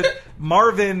 Especially that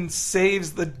Marvin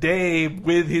saves the day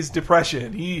with his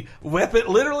depression. He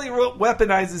literally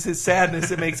weaponizes his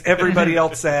sadness and makes everybody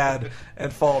else sad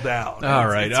and fall down. All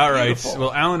right.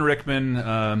 Well, Alan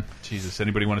Rickman. Jesus,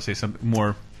 anybody want to say something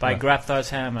more? By Grabthar's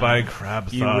Hammer. By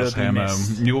Grabthar's Hammer.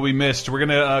 You will be missed. We're going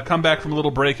to come back from a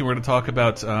little break, and we're going to talk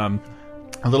about a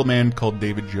little man called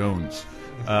David Jones.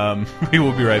 We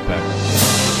will be right back.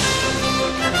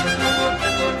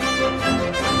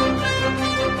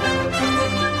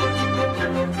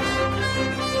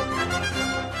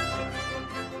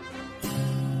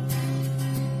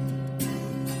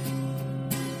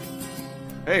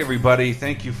 Hey everybody,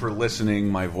 thank you for listening.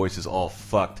 My voice is all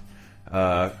fucked.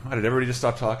 Why did everybody just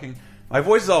stop talking? My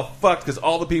voice is all fucked because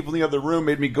all the people in the other room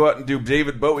made me go out and do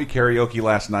David Bowie karaoke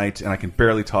last night, and I can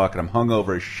barely talk, and I'm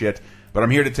hungover as shit. But I'm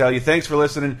here to tell you, thanks for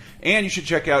listening, and you should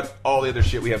check out all the other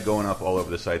shit we have going up all over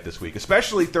the site this week,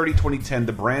 especially 30-2010,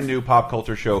 the brand new pop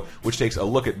culture show, which takes a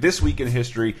look at this week in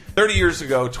history, 30 years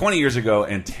ago, 20 years ago,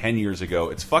 and 10 years ago.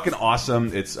 It's fucking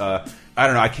awesome. It's, I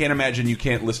don't know, I can't imagine you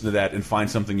can't listen to that and find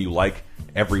something you like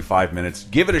every 5 minutes.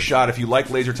 Give it a shot. If you like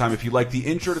Laser Time, if you like the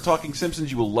intro to Talking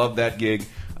Simpsons, you will love that gig.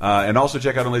 And also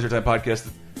check out on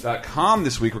LaserTimePodcast.com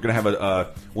this week. We're going to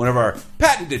have one of our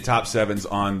patented top 7s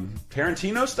on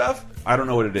Tarantino stuff. I don't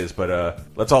know what it is, but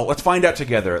let's find out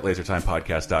together at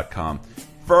LaserTimePodcast.com.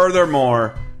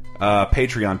 Furthermore,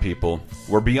 Patreon people,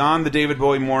 we're beyond the David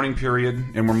Bowie mourning period,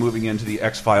 and we're moving into the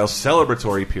X-Files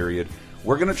celebratory period.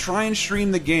 We're going to try and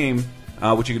stream the game,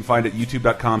 which you can find at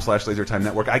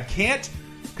youtube.com/LaserTimeNetwork. I can't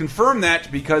confirm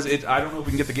that because I don't know if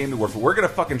we can get the game to work, but we're going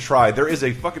to fucking try. There is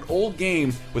a fucking old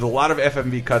game with a lot of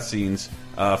FMV cutscenes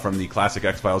from the classic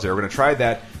X-Files era. We're going to try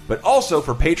that. But also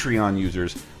for Patreon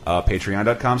users,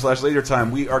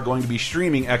 patreon.com/LaserTime, we are going to be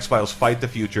streaming X-Files Fight the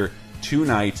Future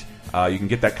tonight. You can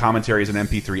get that commentary as an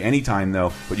MP3 anytime,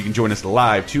 though, but you can join us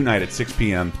live tonight at 6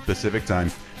 p.m. Pacific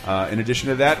time. In addition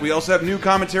to that, we also have new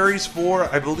commentaries for,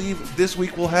 I believe this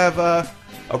week we'll have a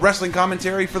wrestling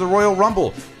commentary for the Royal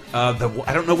Rumble. I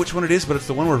don't know which one it is, but it's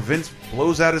the one where Vince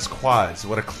blows out his quads.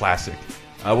 What a classic.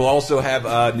 We'll also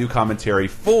have new commentary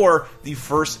for the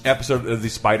first episode of the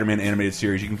Spider-Man animated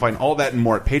series. You can find all that and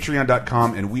more at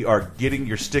patreon.com, and we are getting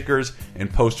your stickers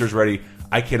and posters ready.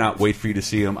 I cannot wait for you to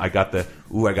see them. I got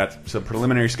some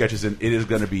preliminary sketches, and it is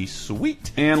going to be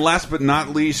sweet. And last but not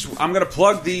least, I'm going to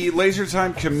plug the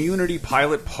LaserTime Community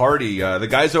Pilot Party. The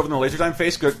guys over in the LaserTime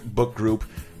Facebook group.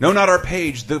 No, not our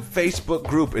page, the Facebook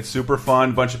group. It's super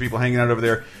fun. Bunch of people hanging out over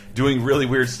there doing really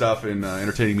weird stuff and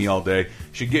entertaining me all day. You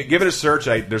should give it a search.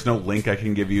 There's no link I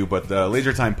can give you, but the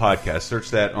LaserTime Podcast.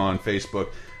 Search that on Facebook.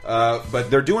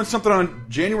 But they're doing something on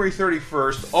January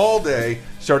 31st all day,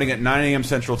 starting at 9 a.m.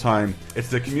 Central Time. It's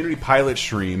the Community Pilot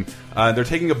Stream. They're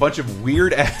taking a bunch of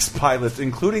weird-ass pilots,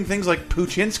 including things like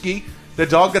Puchinsky, the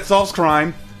dog that solves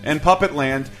crime, and Puppet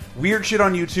Land. Weird shit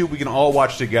on YouTube we can all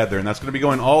watch together, and that's going to be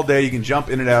going all day. You can jump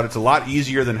in and out. It's a lot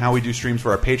easier than how we do streams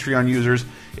for our Patreon users.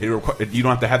 You don't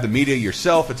have to have the media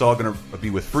yourself. It's all going to be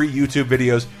with free YouTube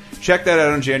videos. Check that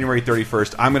out on January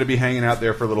 31st. I'm going to be hanging out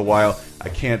there for a little while. I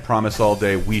can't promise all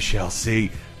day. We shall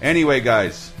see. Anyway,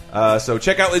 guys, so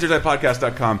check out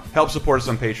LaserTimePodcast.com. Help support us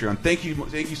on Patreon. Thank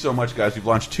you so much, guys. We've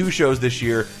launched 2 shows this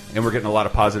year, and we're getting a lot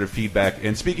of positive feedback.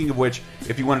 And speaking of which,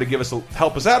 if you wanted to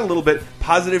help us out a little bit,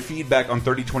 positive feedback on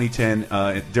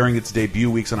 30-2010 during its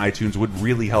debut weeks on iTunes would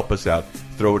really help us out.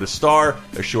 Throw it a star,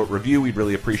 a short review. We'd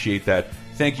really appreciate that.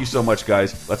 Thank you so much,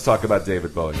 guys. Let's talk about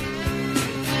David Bowie.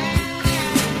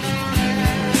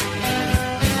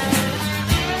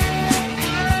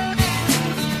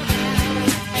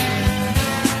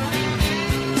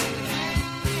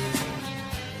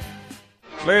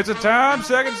 Laser Time,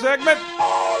 second segment.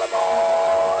 All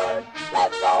aboard!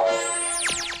 Let's go!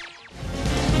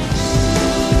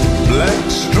 Black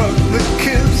struck the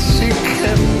kiss, he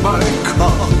kept my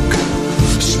cock.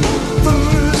 Smoke the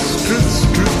mistress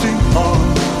drifting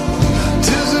on.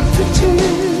 'Tis a pity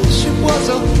she was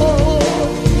a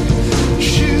whore.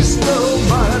 She stole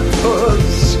my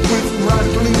purse with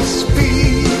rattling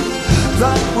speed.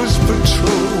 That was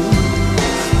patrol.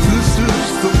 This is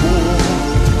the war.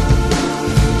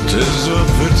 'tis a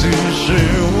pity she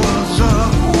was a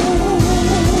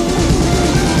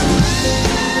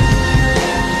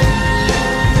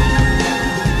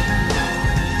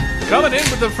Coming in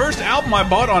with the first album I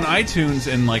bought on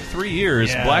iTunes in like 3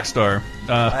 years, Black Star. Oh,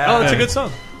 that's a good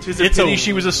song.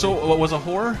 She was a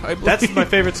whore. I believe. That's my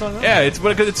favorite song. Yeah, it's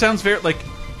because it sounds very like,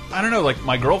 I don't know. Like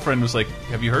my girlfriend was like,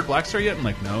 "Have you heard Black Star yet?" I'm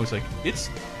like, "No." It's like it's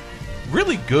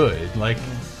really good. Like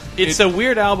it's a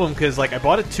weird album because like I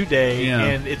bought it today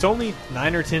and it's only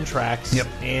 9 or 10 tracks. Yep.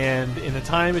 And in the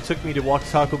time it took me to walk to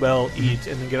Taco Bell, eat,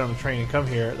 and then get on a train and come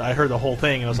here, I heard the whole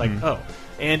thing and I was like, oh.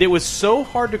 And it was so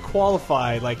hard to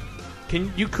qualify. Like.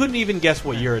 You couldn't even guess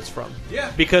what year it's from.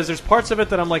 Yeah. Because there's parts of it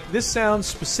that I'm like, this sounds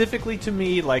specifically to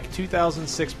me like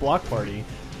 2006 Block Party,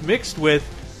 mixed with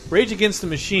Rage Against the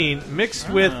Machine, mixed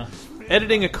with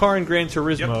editing a car in Gran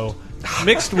Turismo,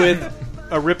 mixed with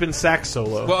a ripping sax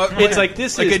solo. Well, it's like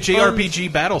this like is a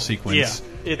JRPG battle sequence.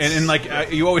 Yeah. And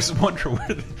like you always wonder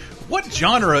what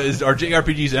genre are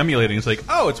JRPGs emulating? It's like,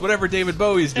 oh, it's whatever David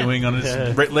Bowie's doing on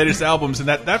his latest albums, and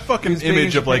that fucking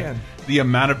image of like the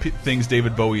amount of things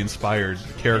David Bowie inspired,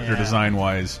 character design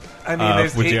wise. I mean,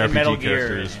 there's with JRPG Metal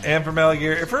characters, and for Metal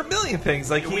Gear, for a million things.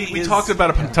 Like we talked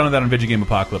about a ton of that on Video Game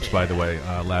Apocalypse, by the way,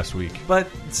 last week. But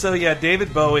so yeah,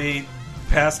 David Bowie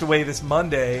passed away this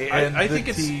Monday, and I think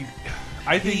he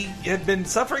had been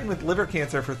suffering with liver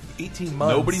cancer for 18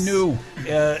 months. Nobody knew.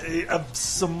 A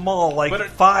small, like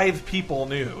 5 people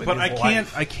knew. But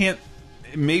I can't.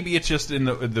 Maybe it's just in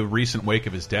the recent wake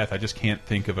of his death. I just can't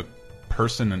think of a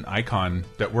person, an icon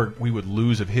that we would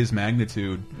lose of his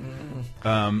magnitude.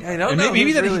 I don't know.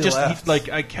 Maybe that really he like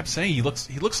I kept saying, he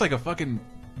looks like a fucking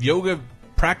yoga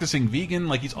practicing vegan.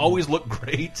 Like he's always looked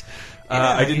great.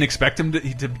 I didn't expect him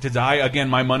to die. Again,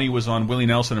 my money was on Willie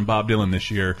Nelson and Bob Dylan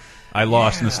this year. I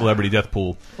lost in the celebrity death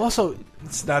pool. Also,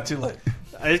 it's not too late.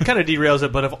 It kind of derails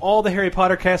it, but of all the Harry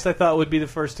Potter cast, I thought would be the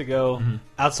first to go,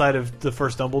 outside of the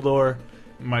first Dumbledore,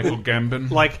 Michael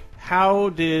Gambon. Like, how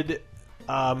did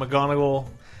McGonagall?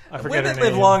 I forget her Women name.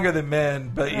 live longer than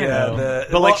men, but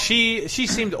but she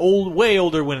seemed way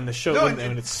older when the show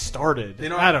when it started.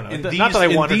 I don't know. Not that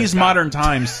I wanted in these modern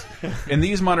times. In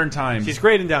these modern times, she's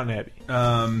great in Downton Abbey.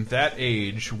 That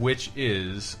age, which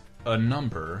is a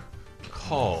number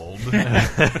called.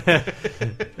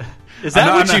 Is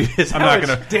that what you? I'm not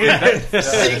going to.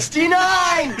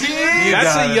 69, dude.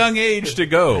 That's a young age to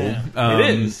go.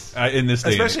 It is in this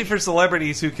day, especially for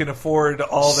celebrities who can afford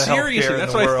all the seriously. healthcare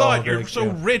That's in what the I thought. world. You're so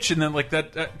rich, and then like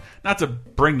that. Not to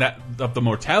bring that up the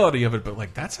mortality of it, but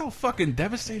like that's how fucking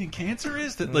devastating cancer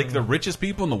is. That like the richest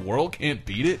people in the world can't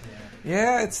beat it.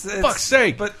 Yeah, it's fuck's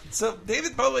sake. But so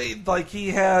David Bowie, like he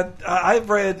had,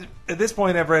 I've read at this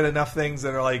point, I've read enough things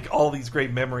that are like all these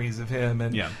great memories of him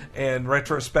and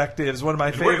retrospectives. One of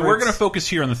my favorites. We're going to focus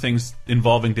here on the things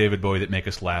involving David Bowie that make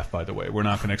us laugh. By the way, we're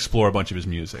not going to explore a bunch of his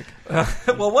music.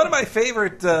 Well, one of my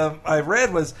favorite I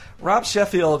read was Rob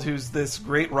Sheffield, who's this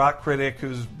great rock critic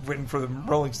who's written for the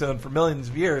Rolling Stone for millions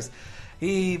of years.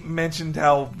 He mentioned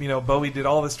how Bowie did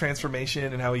all this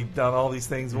transformation and how he'd done all these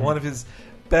things. One of his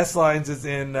best lines is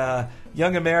in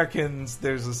Young Americans.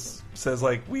 Says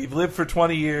like, we've lived for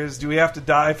 20 years. Do we have to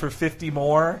die for 50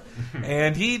 more?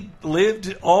 And he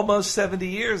lived almost 70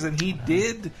 years, and he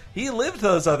lived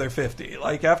those other 50.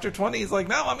 Like after 20, he's like,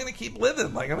 no, I'm going to keep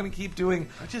living. Like I'm going to keep doing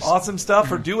awesome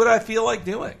stuff or do what I feel like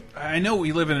doing. I know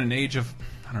we live in an age of,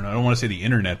 I don't want to say the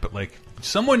internet, but like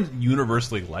someone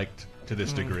universally liked to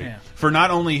this degree for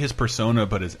not only his persona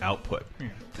but his output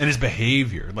and his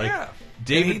behavior. Like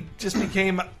David, he just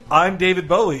became, I'm David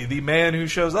Bowie, the man who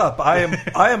shows up. I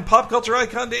am pop culture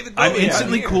icon David Bowie. I'm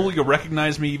instantly cool. You'll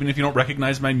recognize me even if you don't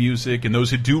recognize my music, and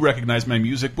those who do recognize my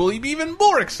music will be even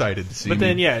more excited to see me. But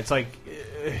then, it's like,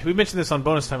 we mentioned this on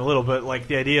Bonus Time a little bit, like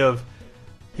the idea of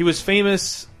he was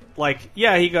famous. Like,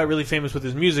 he got really famous with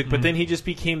his music, but then he just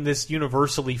became this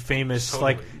universally famous.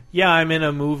 Totally. Like, I'm in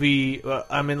a movie.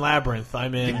 I'm in Labyrinth.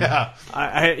 I'm in.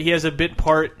 He has a bit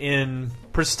part in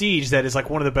Prestige that is like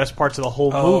one of the best parts of the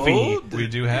whole movie. We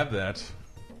do have that.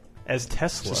 As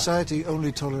Tesla. Society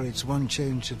only tolerates one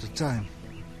change at a time.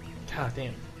 God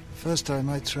damn. First time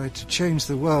I tried to change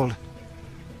the world,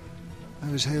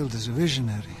 I was hailed as a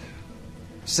visionary.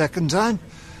 Second time,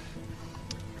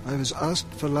 I was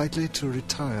asked politely to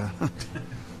retire.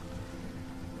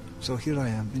 So here I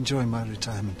am, enjoying my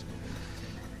retirement.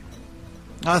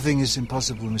 Nothing is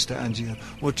impossible, Mr. Angier.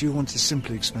 What you want is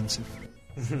simply expensive.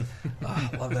 I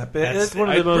love that bit.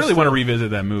 I really want to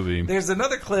revisit that movie. There's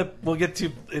another clip we'll get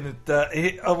to in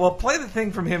it. We'll play the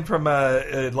thing from him from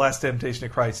Last Temptation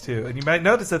of Christ too, and you might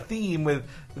notice a theme with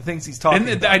the things he's talking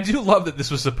about. I do love that this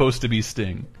was supposed to be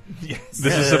Sting. Yes,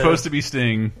 this is supposed to be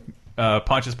Sting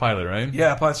Pontius Pilate, right?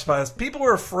 Yeah, Pontius Pilate. People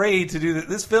were afraid to do that.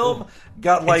 This film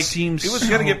got like it was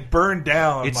going to get burned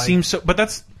down. It seems so, but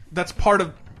that's part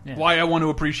of why I want to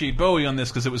appreciate Bowie on this,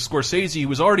 because it was Scorsese who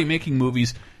was already making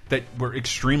movies that were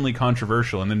extremely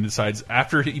controversial, and then decides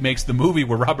after he makes the movie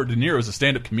where Robert De Niro is a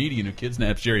stand-up comedian who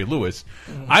kidnaps Jerry Lewis,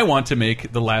 I want to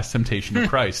make The Last Temptation of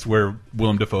Christ, where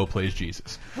Willem Dafoe plays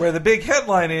Jesus. Where the big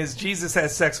headline is Jesus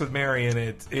has sex with Mary in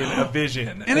a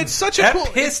vision, and it's such a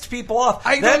that pissed people off.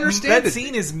 I don't understand that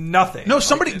scene is nothing. No,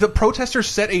 the protesters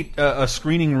set a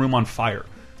screening room on fire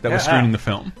that was screening the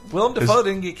film. Willem Dafoe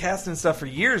didn't get cast in stuff for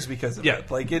years because of it.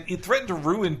 Like it threatened to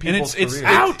ruin people's careers.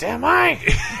 Out am I?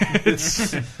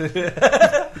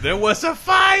 There was a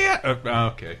fire.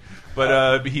 Okay,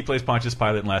 but he plays Pontius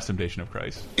Pilate in Last Temptation of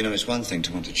Christ. You know, it's one thing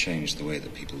to want to change the way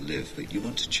that people live, but you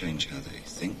want to change how they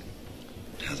think,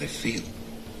 how they feel.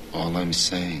 All I'm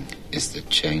saying is that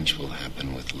change will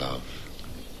happen with love,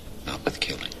 not with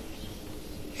killing.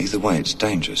 Either way, it's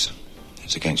dangerous.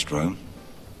 It's against Rome.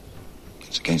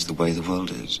 It's against the way the world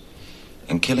is.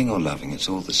 And killing or loving, it's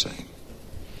all the same.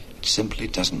 It simply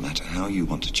doesn't matter how you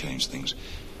want to change things.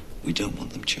 We don't want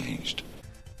them changed.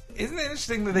 Isn't it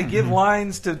interesting that they give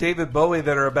lines to David Bowie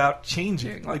that are about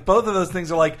changing? Like, both of those things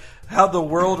are like how the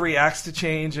world reacts to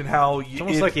change and how... It's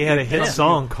almost like he had a hit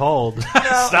song called...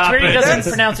 Stop it. He doesn't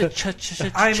pronounce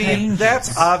it I mean,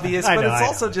 that's obvious, but it's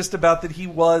also just about that he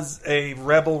was a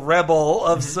rebel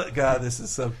of... God, this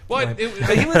is so... What? He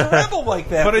was a rebel like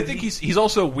that. But I think he's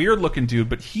also a weird-looking dude,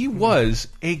 but he was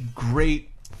a great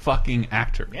fucking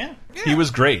actor. Yeah. He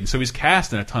was great, and so he's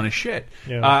cast in a ton of shit.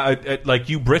 Yeah. Like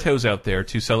you Britos out there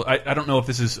to sell. I don't know if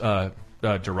this is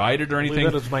derided or anything.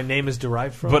 That is my name is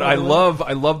derived from. But I love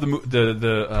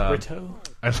the Brito.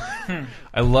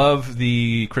 I love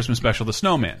the Christmas special, The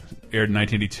Snowman, aired in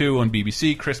 1982 on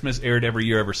BBC. Christmas aired every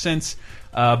year ever since.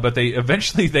 But they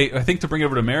eventually I think to bring it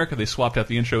over to America, they swapped out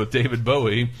the intro with David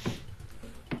Bowie.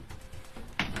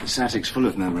 This attic's full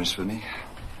of memories for me.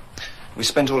 We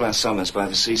spent all our summers by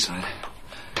the seaside,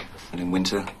 and in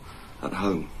winter, at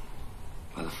home,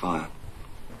 by the fire.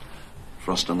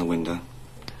 Frost on the window,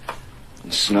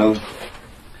 and snowballs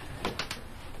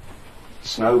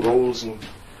and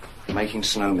making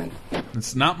snowmen.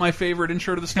 It's not my favorite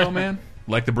intro to The Snowman,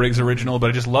 like the Briggs original,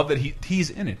 but I just love that he's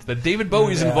in it. That David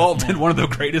Bowie's involved in one of the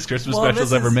greatest Christmas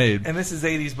specials ever made. And this is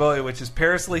 80s Bowie, which is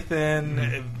perilously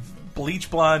thin...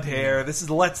 bleach blonde hair. This is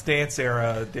Let's Dance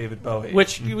era David Bowie,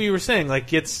 which we were saying like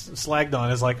gets slagged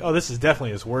on as like, oh, this is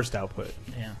definitely his worst output.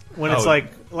 Yeah, when it's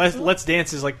like Let's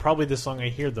Dance is like probably the song I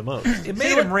hear the most. It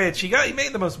made him rich. He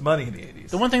made the most money in the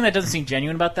 80s. The one thing that doesn't seem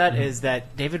genuine about that is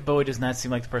that David Bowie does not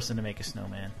seem like the person to make a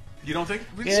snowman. You don't think?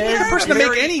 Yeah, he's the person to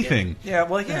make anything. Yeah,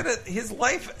 well, his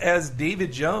life as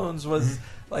David Jones was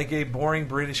like a boring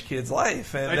British kid's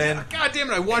life, and then God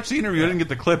damn it! I watched the interview. I didn't get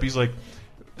the clip. He's like,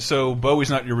 so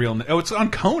Bowie's not your real name. Oh, it's on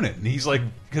Conan. He's like,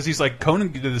 because he's like,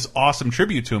 Conan did this awesome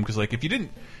tribute to him because like if you didn't,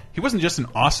 he wasn't just an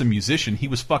awesome musician. He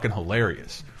was fucking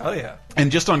hilarious. Oh yeah.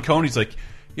 And just on Conan, he's like,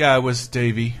 yeah, I was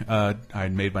Davy. I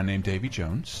had made my name Davy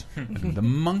Jones, and the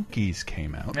Monkees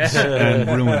came out and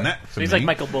ruined that. For so he's me. like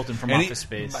Michael Bolton from Office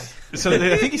Space. So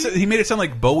I think he made it sound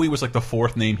like Bowie was like the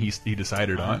fourth name he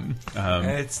decided on.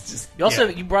 It's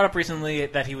just you brought up recently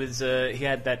that he was he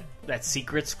had that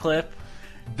Secrets clip.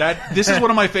 This is one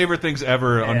of my favorite things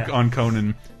ever on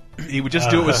Conan. He would just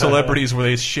do it with celebrities where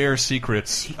they share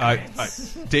secrets.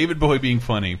 David Bowie being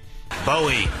funny.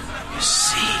 Bowie,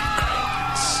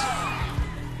 secrets.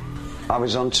 I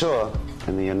was on tour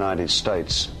in the United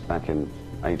States back in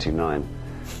 '89,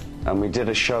 and we did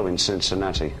a show in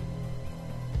Cincinnati.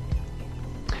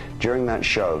 During that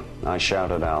show, I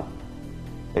shouted out,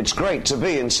 "It's great to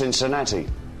be in Cincinnati."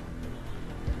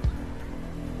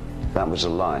 That was a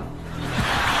lie.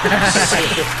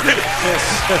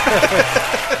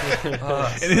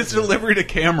 And his delivery to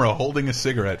camera, holding a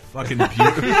cigarette, fucking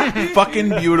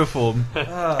beautiful.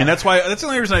 And that's the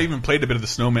only reason I even played a bit of The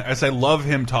Snowman, as I love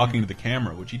him talking to the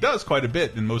camera, which he does quite a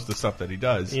bit in most of the stuff that he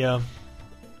does. Yeah.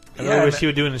 I really wish he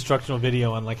would do an instructional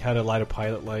video on like how to light a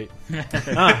pilot light.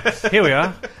 Here we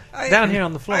are, down here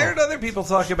on the floor. I heard other people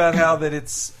talk about how that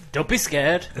it's. Don't be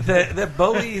scared. That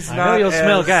Bowie's not. I know you'll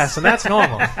smell gas, and that's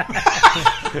normal.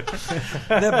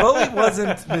 That Bowie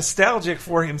wasn't nostalgic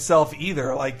for himself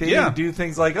either. Like they didn't do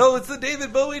things like, "Oh, it's the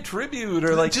David Bowie tribute,"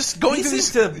 or like just going through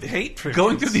these to hate tributes.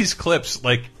 Going through these clips,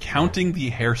 like counting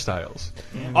the hairstyles,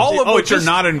 all of which are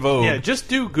not in vogue. Yeah, just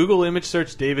do Google image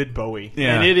search David Bowie,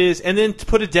 yeah. and it is, and then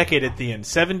put a decade at the end,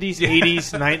 70s,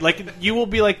 80s, 90s. Like you will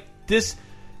be like this.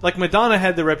 like Madonna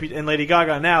had the reputation, and Lady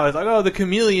Gaga now is like, oh, the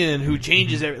chameleon who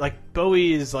changes everything. Like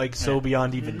Bowie is like so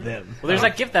beyond even them. Well, there's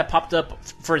that gift that popped up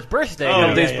for his birthday a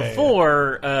couple days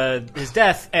before his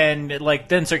death, and it like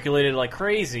then circulated like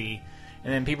crazy.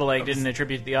 And then people like didn't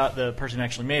attribute the person who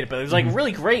actually made it, but it was like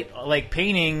really great, like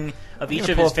painting of each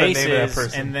of his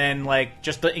faces, and then like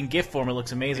just in GIF form, it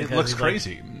looks amazing. It looks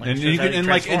crazy, like, and you can,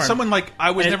 and someone like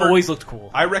I was never always looked cool.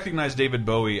 I recognized David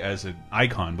Bowie as an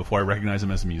icon before I recognized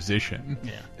him as a musician.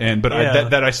 Yeah, but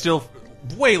I still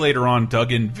way later on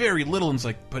dug in very little and was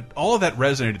like, but all of that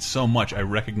resonated so much. I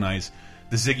recognize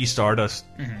the Ziggy Stardust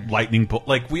lightning bolt.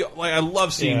 I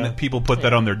love seeing that people put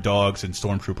that on their dogs and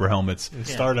stormtrooper helmets.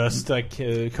 Stardust, like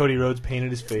Cody Rhodes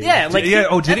painted his face. Yeah, like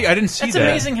did he? I didn't see that. It's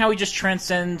amazing how he just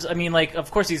transcends. I mean, like,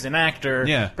 of course he's an actor,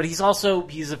 but he's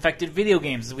affected video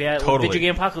games. We had Video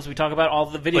Game Apocalypse. We talk about all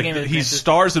the video games. He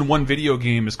stars in one video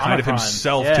game as kind of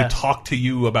himself to talk to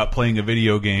you about playing a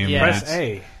video game. Yeah. Press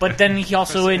A. But then he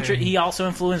also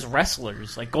influenced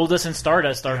wrestlers. Like Goldust and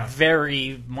Stardust are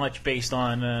very much based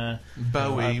on Bowie.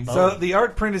 So the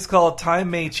art print is called "Time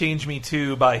May Change Me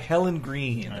Too" by Helen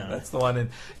Green. That's the one,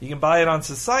 and you can buy it on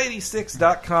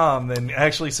Society6.com and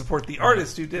actually support the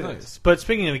artist who did it. But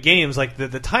speaking of games, like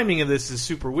the timing of this is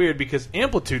super weird because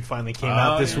Amplitude finally came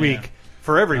out this week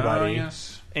for everybody.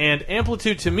 And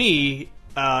Amplitude to me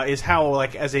is how,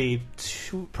 like, as a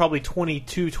probably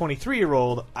 22,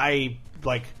 23-year-old,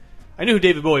 I knew who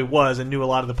David Bowie was and knew a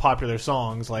lot of the popular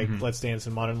songs like Let's Dance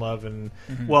and Modern Love and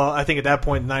well, I think at that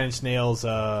point Nine Inch Nails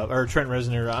or Trent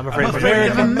Reznor, I'm Afraid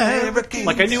of America.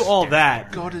 Like I knew all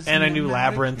that and I knew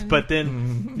Labyrinth, but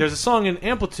then there's a song in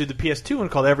Amplitude, the PS2 one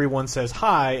called Everyone Says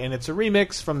Hi, and it's a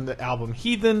remix from the album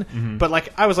Heathen. But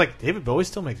like I was like, David Bowie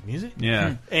still makes music?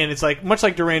 Yeah. And it's like much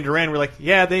like Duran Duran, we're like,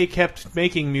 yeah, they kept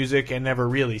making music and never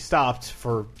really stopped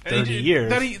for 30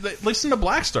 years. Listen to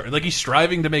Black Star. Like he's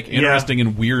striving to make interesting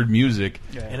and weird music.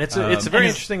 And it's a very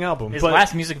interesting album. His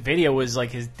last music video was like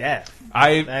his death.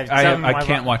 I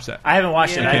can't watch that. I haven't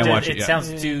watched it. I can't watch it. It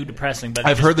sounds too depressing. But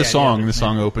I've heard the song. The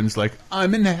song opens like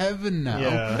I'm in heaven now.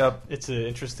 Yeah, it's an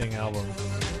interesting album.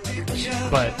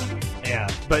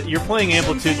 But you're playing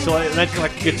Amplitude, so I mentioned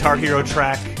like a Guitar Hero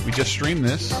track. We just streamed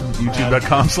this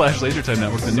YouTube.com/LaserTime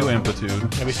Network, the new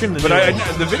Amplitude. Yeah, we streamed the.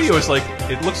 But the video is like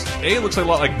it looks a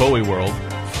lot like Bowie World.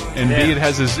 And B, it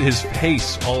has his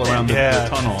pace all around the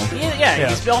tunnel. Yeah,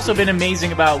 he's also been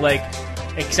amazing about like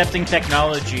accepting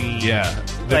technology. Yeah,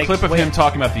 the clip of him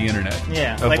talking about the internet.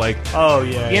 Yeah,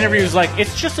 the interview was like,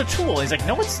 it's just a tool. He's like,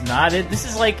 no, it's not. This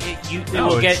is like it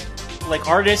will get like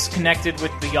artists connected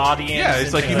with the audience. Yeah,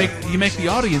 it's like you make the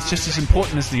audience just as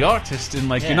important as the artist, and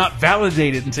like you're not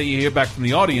validated until you hear back from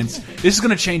the audience. This is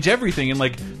going to change everything, and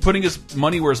like putting his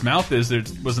money where his mouth is. There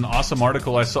was an awesome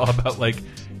article I saw about like.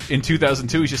 In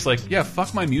 2002, he's just like, yeah,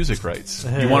 fuck my music rights.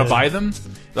 You want to buy them?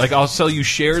 Like, I'll sell you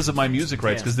shares of my music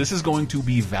rights because this is going to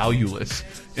be valueless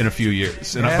in a few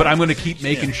years. But I'm going to keep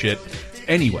making shit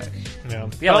anyway.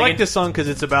 I like this song because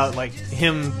it's about like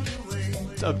him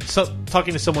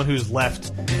talking to someone who's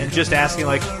left and just asking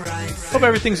like, hope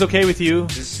everything's okay with you.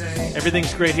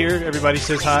 Everything's great here. Everybody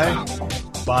says hi.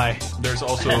 Bye. There's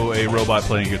also a robot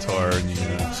playing guitar on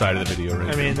the side of the video.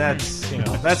 Right? I mean, that's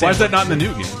why is that not in the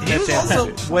new game? He was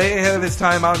also way ahead of his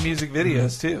time on music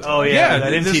videos too. Oh yeah,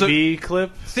 that MTV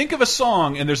clip. Think of a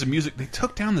song and there's a music. They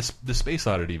took down the Space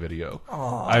Oddity video.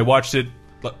 Aww. I watched it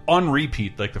on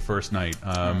repeat like the first night.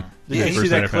 Did you see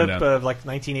that clip of like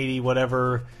 1980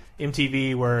 whatever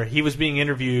MTV where he was being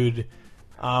interviewed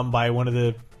by one of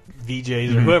the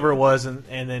VJs or whoever it was, and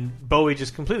then Bowie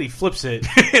just completely flips it.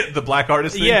 The black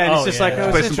artist thing? Yeah, and it's just like,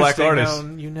 oh, it's black artists.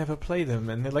 You never play them.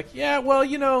 And they're like, yeah, well,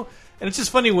 you know. And it's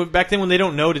just funny, back then when they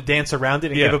don't know to dance around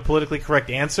it and give a politically correct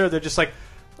answer, they're just like,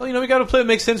 well, you know, we got to play it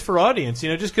makes sense for audience. You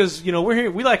know, just because, you know, we're here,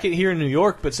 we like it here in New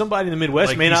York, but somebody in the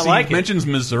Midwest may not like it. He mentions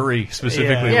Missouri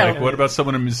specifically. Yeah. Like, what about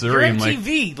someone in Missouri? You're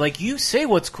MTV. Like, you say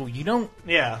what's cool. You don't.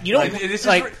 Yeah. You don't.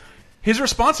 Like, his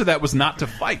response to that was not to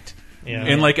fight. Yeah.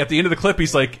 And like at the end of the clip,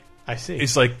 he's like, I see.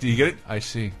 He's like, do you get it? I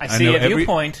see. I see a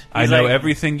viewpoint. I know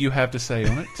everything you have to say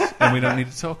on it, and we don't need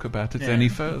to talk about it any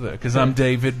further, because I'm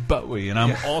David Bowie, and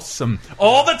I'm awesome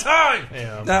all the time!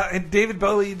 Yeah. And David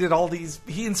Bowie did all these...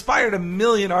 He inspired a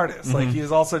million artists. Like, he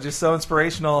was also just so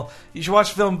inspirational. You should watch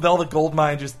the film Velvet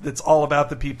Goldmine, just that's all about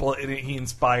the people he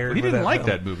inspired. Well, he didn't like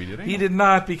that movie, did he? He did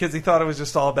not, because he thought it was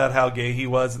just all about how gay he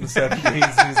was in the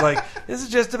 70s. And he's like, this is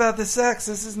just about the sex.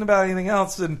 This isn't about anything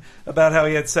else. And about how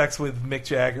he had sex with Mick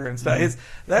Jagger and stuff.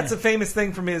 That's a famous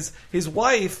thing from his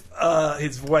wife of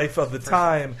the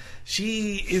time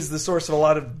she is the source of a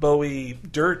lot of Bowie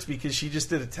dirt because she just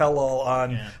did a tell-all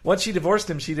on. Yeah. Once she divorced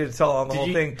him, she did a tell-all on the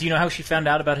whole thing. Do you know how she found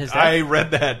out about his death? I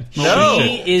read that. No,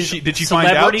 did she Celebrity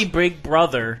find out? Big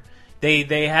Brother.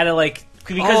 They had to like.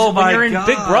 Because when you're in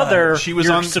Big Brother, she was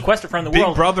you're on sequestered from the Big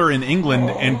world. Big Brother in England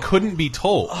and couldn't be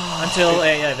told until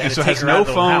and so has no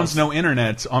phones, no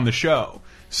internet on the show.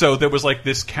 So there was like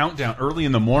this countdown early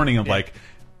in the morning of like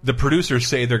the producers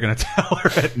say they're going to tell her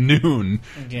at noon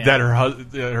that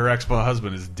her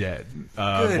ex-husband is dead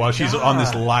while she's on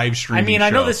this live stream. I mean, I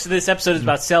know this episode is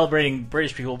about celebrating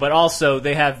British people, but also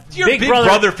they have your Big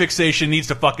Brother fixation needs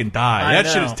to fucking die.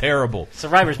 That shit is terrible.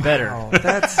 Survivor's better. Wow,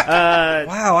 that's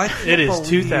wow. It is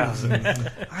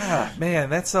 2000. Man,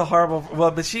 that's so horrible.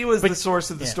 Well, but she was the source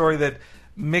of the story that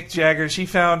Mick Jagger. She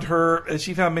found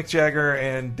Mick Jagger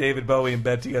and David Bowie in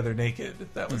bed together naked.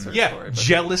 That was her story. But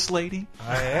jealous lady.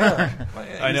 I am.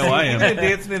 I know I am.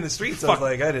 Dancing in the streets. I was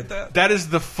like, I did that. That is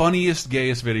the funniest,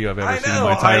 gayest video I've ever seen in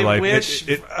my entire life.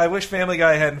 I wish Family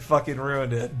Guy hadn't fucking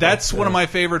ruined it. That's one of my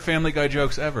favorite Family Guy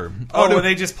jokes ever. When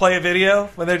they just play a video?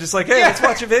 When they're just like, hey, let's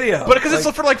watch a video. But because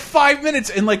it's for like 5 minutes,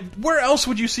 and like, where else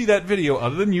would you see that video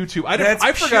other than YouTube? I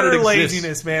forgot it exists.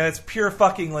 Laziness, man. It's pure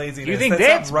fucking laziness. You think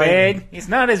that's bad? It's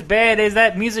not as bad as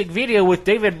that music video with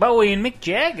David Bowie and Mick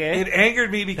Jagger. It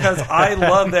angered me because I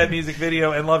love that music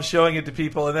video and love showing it to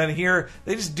people, and then here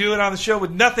they just do it on the show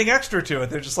with nothing extra to it.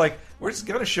 They're just like, we're just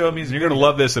going to show a music video. You're going to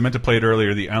love this. I meant to play it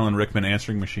earlier, the Alan Rickman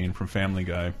answering machine from Family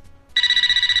Guy.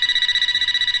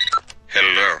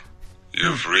 Hello.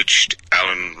 You've reached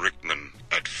Alan Rickman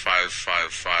at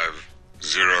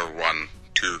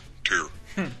 555-0122.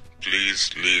 Please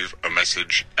leave a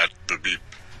message at the beep.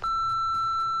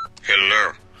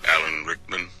 Hello, Alan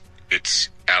Rickman. It's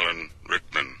Alan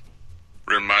Rickman.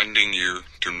 Reminding you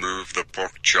to move the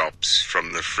pork chops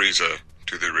from the freezer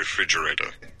to the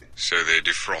refrigerator so they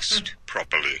defrost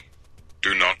properly.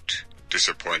 Do not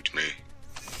disappoint me.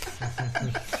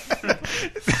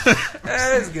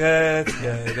 That's good.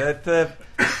 That's good.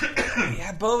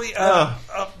 Yeah, Bowie. I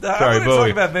want to talk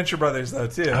about Venture Brothers though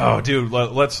too. Oh, dude,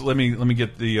 let me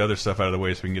get the other stuff out of the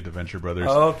way so we can get to Venture Brothers.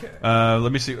 Oh, okay.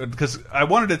 Let me see, because I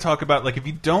wanted to talk about, like, if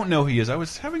you don't know who he is, I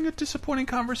was having a disappointing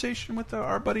conversation with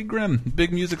our buddy Grimm,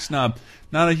 big music snob,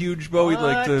 not a huge Bowie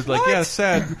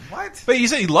sad. What? But he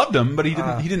said he loved him, but he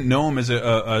didn't know him as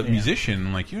a musician.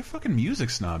 I'm like, you're a fucking music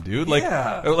snob, dude. Like,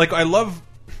 like I love.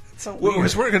 So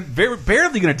we're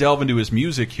barely going to delve into his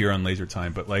music here on Laser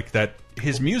Time, but like that,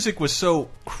 his music was so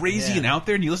crazy and out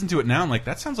there, and you listen to it now, and like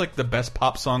that sounds like the best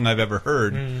pop song I've ever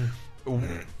heard.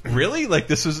 Really? Like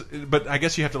this is, but I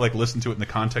guess you have to like listen to it in the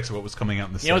context of what was coming out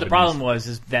in the 70s. You know what the problem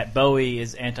is that Bowie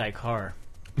is anti-car.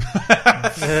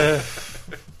 But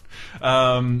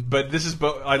this is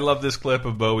I love this clip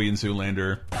of Bowie and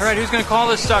Zoolander. All right, who's going to call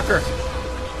this sucker?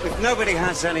 If nobody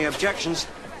has any objections,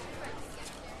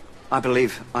 I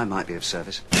believe I might be of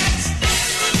service.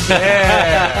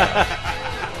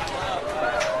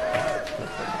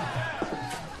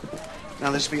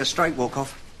 Now this will be a straight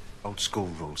walk-off. Old school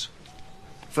rules.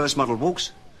 First model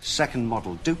walks, second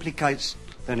model duplicates,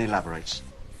 then elaborates.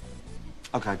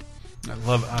 Okay. I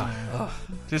love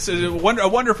this is a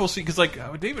wonderful scene because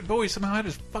like David Bowie somehow had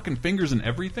his fucking fingers in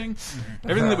everything,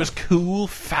 everything that was cool,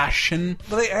 fashion.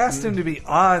 Well, they asked him to be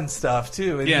on stuff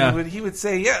too, and he would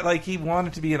say like he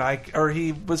wanted to be an icon, or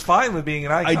he was fine with being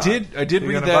an icon. I did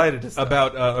read that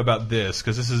about this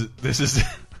because this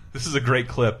is a great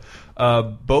clip.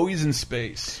 Bowie's in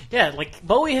space. Yeah, like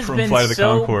Bowie has been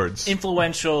so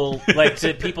influential, like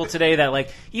to people today that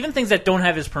like even things that don't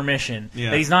have his permission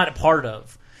that he's not a part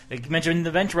of. Like you mentioned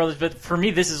the Venture Brothers, but for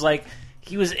me, this is like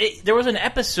there was an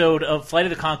episode of Flight of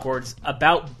the Conchords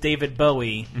about David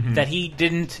Bowie that he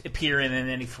didn't appear in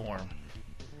any form.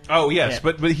 Oh yes,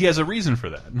 but he has a reason for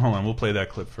that. Hold on, we'll play that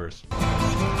clip first. Bowie's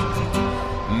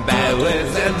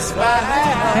in space.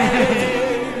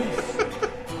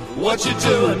 What you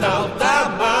doing out there,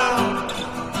 man?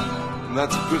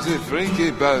 That's pretty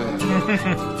freaky, Bowie.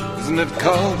 Isn't it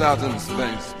cold out in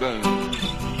space, Bowie?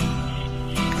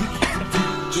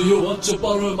 Do you want to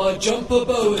borrow my jumper,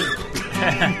 Bowie?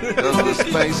 Does the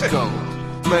space cold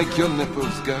make your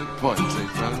nipples go pointy,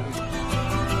 Bowie?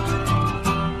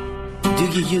 Do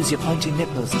you use your pointy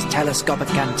nipples as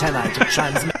telescopic antennae to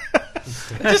transmit?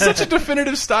 It's just such a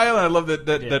definitive style, and I love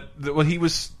that when he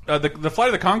was the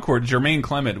Flight of the Conchords, Jermaine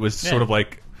Clement was sort of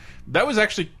like that was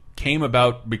actually came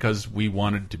about because we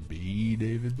wanted to be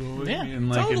David Bowie. Yeah, and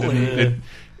like totally.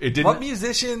 It didn't. What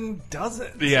musician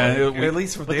doesn't? Yeah, like, at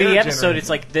least with the episode, it's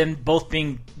like them both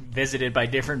being visited by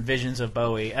different visions of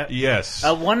Bowie. Yes.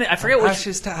 One I forget which.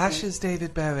 Ashes to Ashes,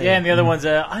 David Bowie. Yeah, and the other one's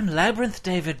I'm Labyrinth,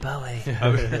 David Bowie.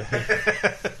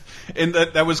 And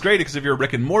that was great because if you're a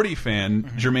Rick and Morty fan,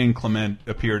 Jermaine Clement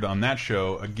appeared on that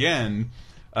show again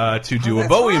to do a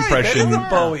Bowie impression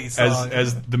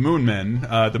as the Moon Men,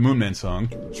 the Moon Men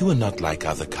song. You are not like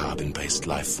other carbon-based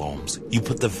life forms. You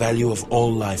put the value of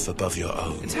all life above your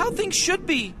own. It's how things should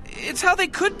be. It's how they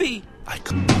could be.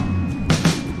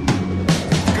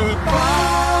 Goodbye,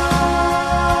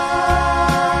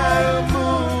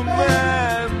 Moon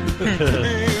Man. You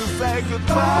say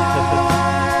goodbye,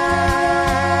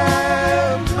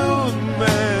 Moon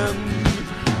Man.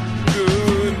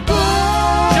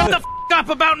 Goodbye. Shut the f*** up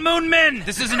about Moon Men.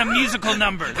 This isn't a musical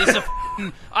number. This is a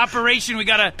f***ing operation. We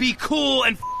gotta be cool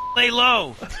and lay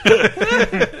low.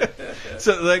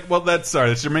 So, like, well, that's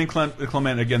Jermaine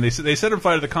Clement again. They set him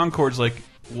Flight of the Conchords. Like,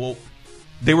 well,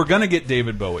 they were gonna get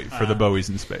David Bowie for the Bowies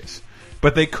in Space,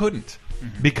 but they couldn't.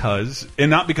 Because,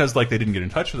 and not because like they didn't get in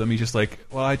touch with him. He's just like,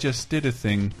 well, I just did a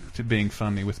thing to being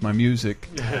funny with my music.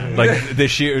 Like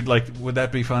this year, like, would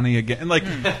that be funny again? And like,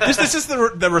 this is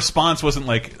the response wasn't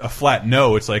like a flat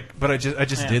no. It's like, but I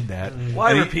just did that.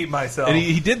 Why repeat myself? And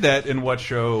he did that in what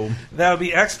show? That would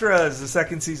be Extras, the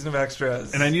second season of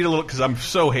Extras. And I need a little because I'm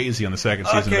so hazy on the second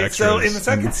season of Extras. So in the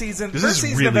second season, first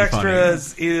season of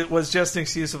Extras, it was just an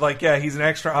excuse of like, yeah, he's an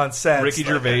extra on set. Ricky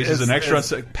Gervais is an extra on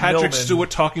set. Patrick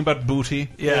Stewart talking about booty.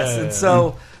 Yes, and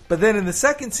so, but then in the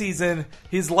second season,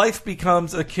 his life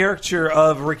becomes a caricature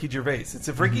of Ricky Gervais. It's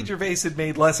if Ricky Gervais had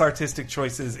made less artistic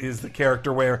choices, is the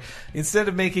character where instead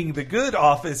of making the good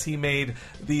Office, he made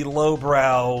the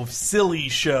lowbrow, silly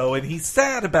show, and he's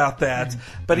sad about that.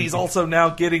 But he's also now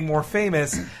getting more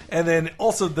famous, and then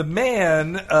also the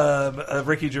man,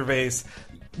 Ricky Gervais,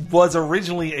 was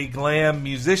originally a glam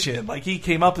musician. Like, he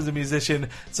came up as a musician,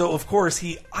 so of course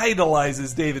he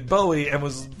idolizes David Bowie and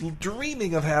was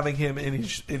dreaming of having him in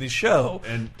his show.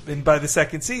 And by the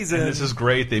second season, and this is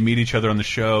great. They meet each other on the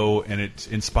show, and it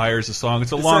inspires the song.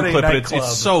 It's a long clip, but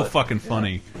it's so fucking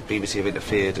funny. BBC have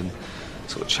interfered and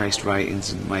sort of chased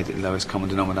ratings and made it lowest common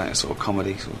denominator sort of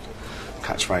comedy, sort of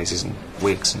catchphrases and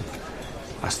wigs. And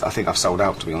I think I've sold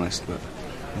out, to be honest. But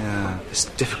yeah, it's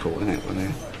difficult, isn't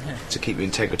it, to keep your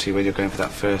integrity when you're going for that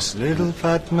first. Little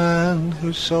fat man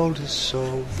who sold his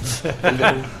soul.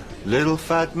 Little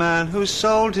fat man who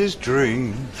sold his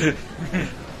dream.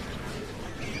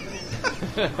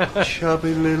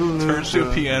 Chubby little loser. Turns to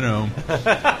a piano.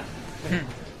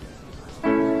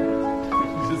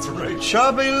 That's right.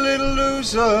 Chubby little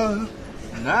loser.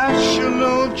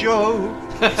 National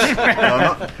joke.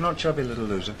 No, not chubby little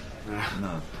loser.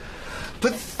 No.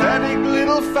 Pathetic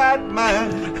little fat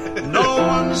man, no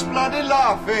one's bloody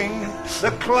laughing.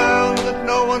 The clown that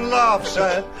no one laughs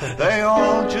at, they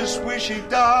all just wish he'd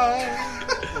die.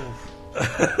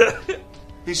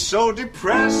 He's so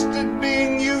depressed at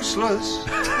being useless,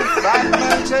 the fat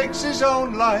man takes his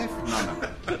own life.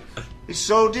 No. He's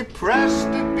so depressed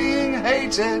at being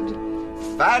hated,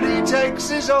 Fatty takes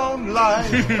his own life.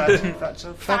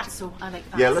 Fatso. Fatso, I like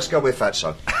Fatso. Yeah, let's go with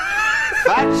Fatso.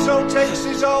 Fatso takes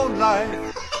his own life.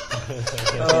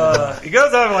 He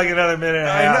goes on for like another minute and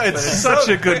a half. I know, it's such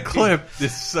a good clip.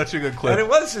 It's such a good clip. And it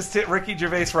was just Ricky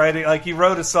Gervais writing, like, he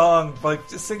wrote a song, like,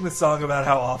 just sing the song about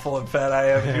how awful and fat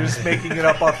I am, and you're just making it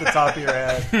up off the top of your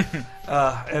head.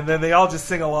 And then they all just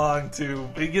sing along to,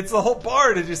 he gets the whole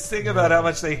bar to just sing about how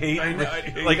much they hate.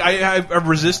 I've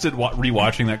resisted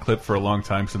rewatching that clip for a long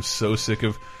time because I'm so sick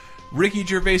of Ricky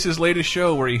Gervais's latest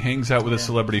show where he hangs out with his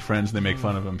celebrity friends and they make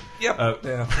fun of him. Yep.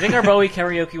 I think our Bowie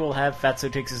karaoke will have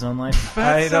Fatso Takes His Own Life.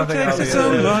 I don't think Takes His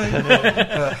Own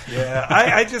Life.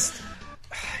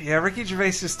 Ricky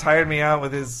Gervais just tired me out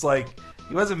with his, like,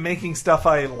 he wasn't making stuff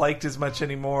I liked as much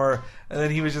anymore, and then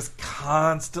he was just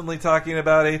constantly talking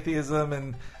about atheism,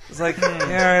 and it's like, yeah, all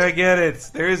right, I get it.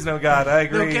 There is no God. I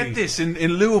agree. No, get this. In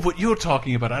lieu of what you're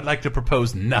talking about, I'd like to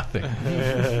propose nothing.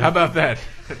 How about that?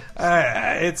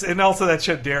 And also that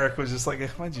show Derek was just like,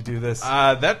 why'd you do this?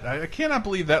 I cannot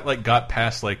believe that got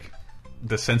past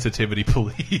the sensitivity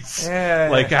police.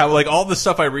 Yeah. How all the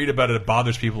stuff I read about it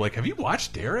bothers people. Like, have you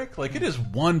watched Derek? Like, it is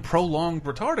one prolonged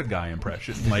retarded guy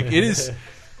impression. Like, it is.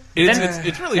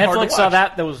 It's really Netflix hard to watch. saw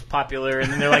that was popular, and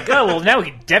then they're like, "Oh, well, now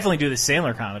we can definitely do the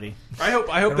Sandler comedy." I hope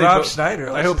Rob Schneider.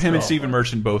 I hope him and Stephen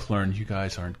Merchant both learn you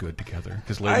guys aren't good together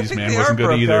because Ladies Man wasn't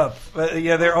good either. Up. But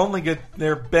yeah, they're only good.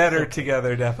 They're better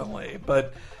together, definitely.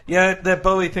 But yeah, that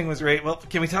Bowie thing was great. Well,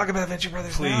 can we talk about Venture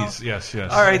Brothers now? Please, yes.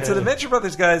 All right, so the Venture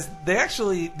Brothers guys, they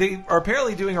are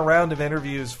apparently doing a round of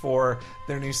interviews for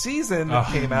their new season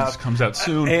that came out. This comes out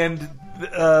soon, and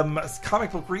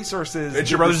Comic Book Resources.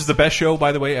 Venture Brothers is the best show,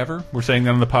 by the way, ever. We're saying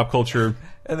that on the Pop Culture.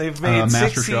 And they've made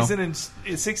 6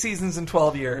 seasons in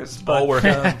 12 years.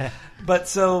 But, but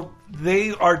so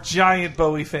they are giant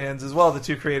Bowie fans as well, the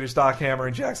two creators, Doc Hammer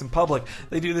and Jackson Public.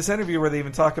 They do this interview where they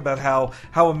even talk about how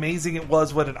amazing it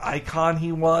was, what an icon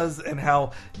he was, and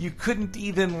how you couldn't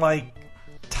even, like,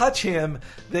 touch him.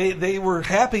 They were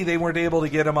happy they weren't able to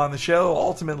get him on the show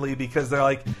ultimately, because they're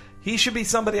like, he should be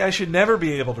somebody I should never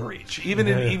be able to reach.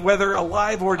 Even whether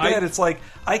alive or dead, it's like,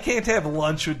 I can't have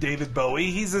lunch with David Bowie.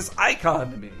 He's this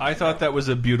icon to me. I thought that was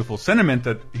a beautiful sentiment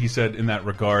that he said in that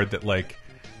regard, that, like,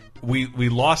 we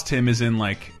lost him as in,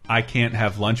 like, I can't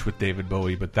have lunch with David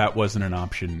Bowie, but that wasn't an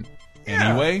option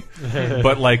anyway.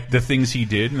 But, like, the things he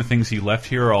did and the things he left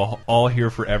here are all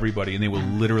here for everybody, and they will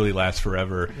literally last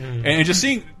forever. And just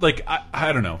seeing, like,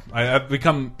 I don't know, I've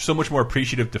become so much more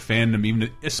appreciative to fandom, even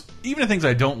the things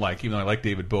I don't like, even though I like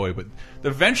David Bowie. But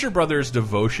the Venture Brothers'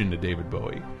 devotion to David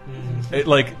Bowie,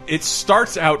 it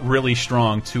starts out really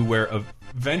strong to where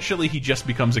eventually he just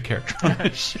becomes a character on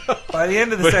the show. By the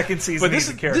end of the second season, he's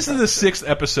a character. This is the 6th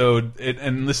episode,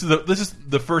 and this is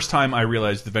the first time I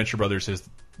realized the Venture Brothers is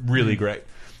really great.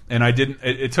 And I didn't.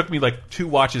 It took me like 2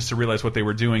 watches to realize what they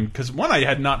were doing, because one, I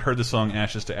had not heard the song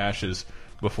 "Ashes to Ashes"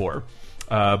 before.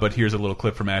 But here's a little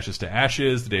clip from "Ashes to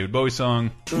Ashes," the David Bowie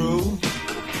song. True.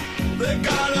 They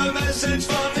got a message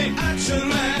from the Action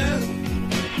Man.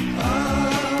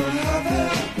 I'm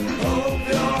happy. Hope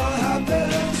you're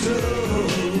happy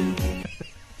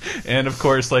too. And of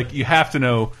course, like, you have to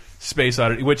know Space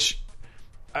Oddity, which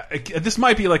this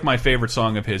might be like my favorite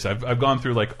song of his. I've gone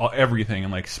through like everything,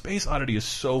 and like Space Oddity is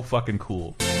so fucking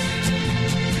cool. And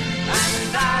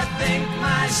I think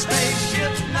my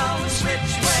spaceship knows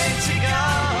which way to go.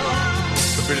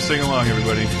 Feel free to sing along,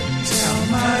 everybody. Tell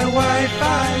my wife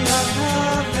I love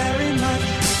her very much.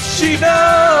 She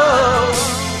knows.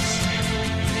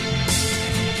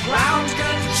 Ground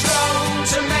control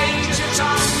to Major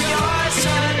Tom. Your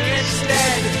circuit's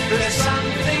dead. There's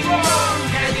something wrong.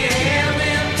 Can you hear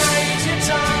me, Major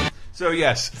Tom? So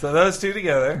yes, so those two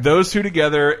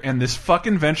together, and this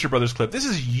fucking Venture Brothers clip. This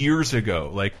is years ago,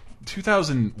 like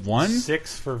 2001,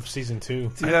 6 for season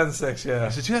 2, 2006. Yeah,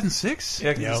 is it 2006?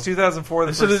 Yeah, because it's 2004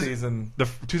 the first season. The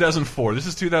 2004. This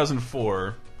is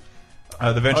 2004.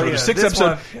 The Venture Brothers 6th episode,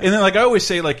 one, yeah. And then like I always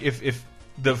say, like if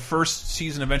the first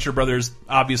season of Venture Brothers,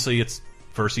 obviously it's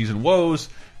first season woes.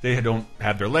 They don't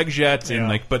have their legs yet, and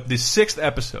like, but the 6th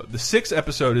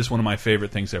episode is one of my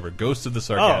favorite things ever. Ghost of the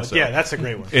Sargasso. Oh yeah, that's a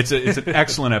great one. It's an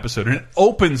excellent episode, and it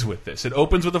opens with this. It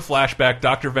opens with a flashback.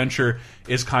 Dr. Venture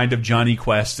is kind of Johnny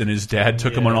Quest, and his dad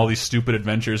took him on all these stupid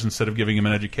adventures instead of giving him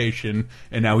an education,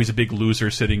 and now he's a big loser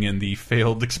sitting in the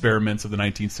failed experiments of the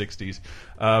 1960s.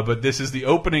 But this is the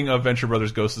opening of Venture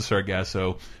Brothers Ghost of the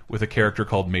Sargasso with a character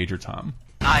called Major Tom.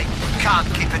 I can't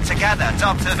keep it together,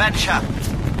 Dr. Venture.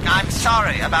 I'm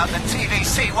sorry about the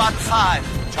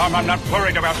TVC-15. Tom, I'm not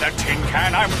worried about that tin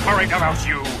can. I'm worried about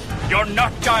you. You're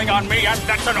not dying on me, and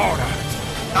that's an order.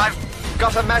 I've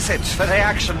got a message for the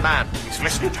Action Man. He's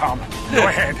listening, Tom. Go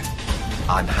ahead.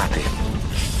 I'm happy.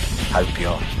 Hope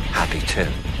you're happy too.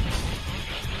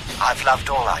 I've loved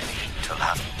all I need to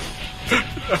love.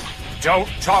 Don't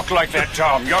talk like that,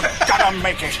 Tom. You're gonna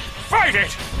make it. Fight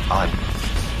it! I'm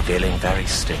feeling very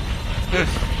still.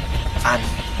 And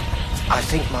I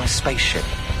think my spaceship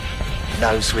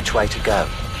knows which way to go.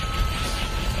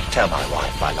 Tell my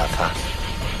wife I love her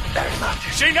very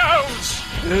much. She knows!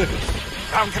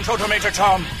 Ground control to Major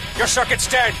Tom. Your circuit's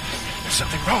dead. There's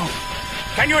something wrong.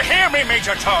 Can you hear me,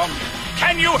 Major Tom?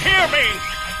 Can you hear me?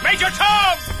 Major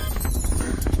Tom!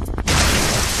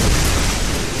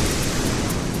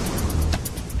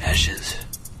 Ashes.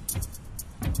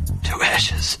 To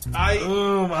ashes.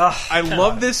 I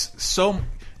love this so much.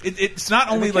 It's not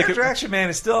only and the like character Action Man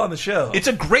is still on the show. It's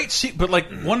a great but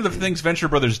like one of the things Venture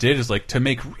Brothers did is like to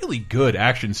make really good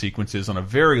action sequences on a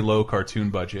very low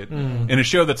cartoon budget in a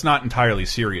show that's not entirely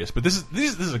serious. But this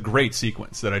is a great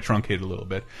sequence that I truncated a little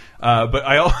bit.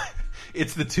 But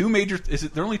it's the two major. Is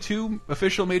it there are only 2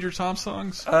 official Major Tom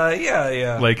songs?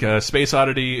 Yeah. Like Space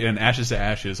Oddity and Ashes to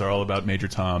Ashes are all about Major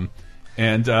Tom,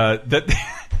 and that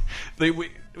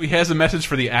he has a message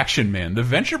for the Action Man. The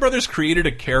Venture Brothers created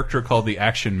a character called the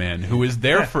Action Man who is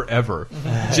there forever,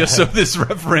 just so this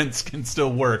reference can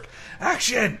still work.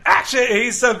 Action! Action!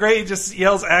 He's so great. He just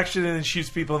yells action and then shoots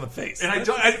people in the face. And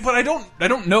I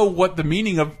don't know what the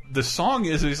meaning of the song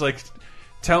is. He's like,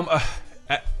 tell him,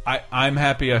 I'm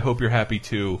happy. I hope you're happy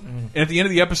too. And at the end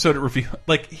of the episode, it reveals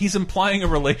like he's implying a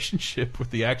relationship with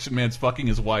the Action Man's fucking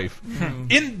his wife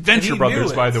in Venture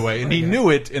Brothers, by the way, and he knew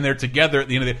it. And they're together at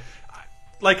the end of the.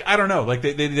 like I don't know, like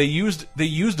they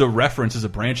used a reference as a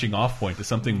branching off point to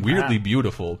something weirdly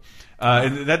beautiful.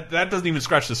 And that doesn't even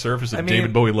scratch the surface of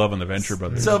David Bowie love on the Venture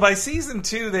Brothers. So by season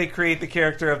 2, they create the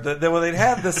character of they'd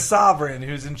have the Sovereign,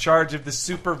 who's in charge of the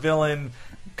supervillain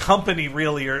company,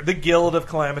 really, or the Guild of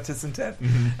Calamitous Intent.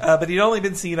 But he'd only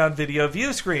been seen on video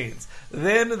view screens.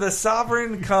 Then the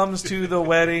Sovereign comes to the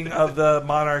wedding of the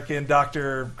monarch and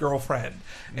Dr. Girlfriend.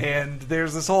 And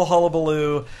there's this whole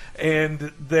hullabaloo,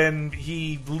 and then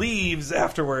he leaves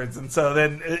afterwards. And so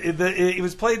then it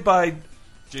was played by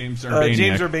James Urbaniak.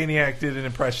 James Urbaniak did an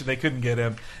impression. They couldn't get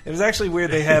him. It was actually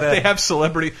weird. They had they have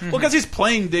celebrity. Well, because he's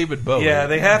playing David Bowie. Yeah,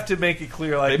 they have to make it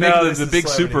clear. Like they make no, the big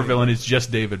supervillain is just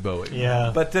David Bowie.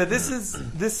 Yeah, but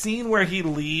this scene where he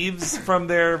leaves from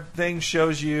their thing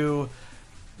shows you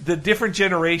the different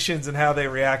generations and how they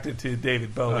reacted to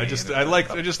David Bowie. I just like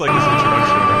this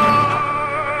introduction.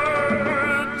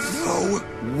 No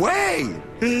way!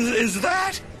 Is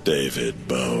that David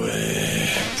Bowie?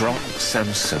 Drunk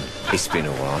Samson. It's been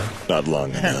a while. Not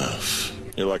long enough.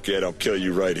 You're lucky I don't kill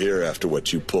you right here after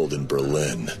what you pulled in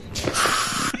Berlin.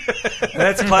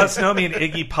 That's Klaus Nomi and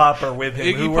Iggy Pop are with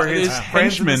him, who were his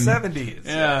friends in the henchmen. 70s.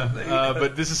 Yeah,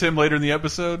 but this is him later in the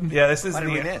episode? Yeah, this is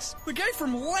The guy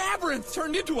from Labyrinth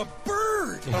turned into a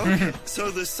bird! Okay,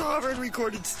 so the Sovereign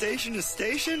recorded Station to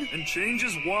Station? And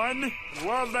Changes won?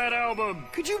 Love that album.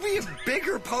 Could you be a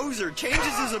bigger poser?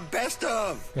 Changes is a best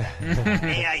of.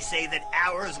 May I say that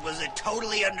ours was a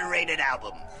totally underrated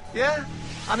album? Yeah?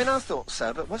 I mean, I thought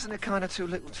so, but wasn't it kind of too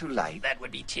little too late? That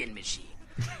would be Tin Machine.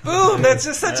 Boom! That's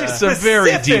just such a It's specific, a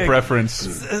very deep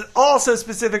reference. Also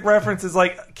specific references,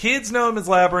 like kids know him as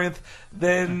Labyrinth.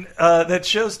 Then that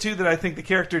shows too that I think the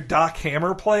character Doc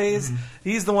Hammer plays.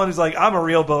 He's the one who's like, I'm a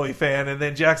real Bowie fan, and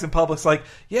then Jackson Pollock's like,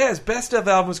 yeah, his best of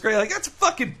album was great. Like that's a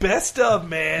fucking best of,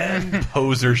 man.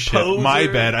 Poser shit. Poser. My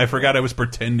bad. I forgot I was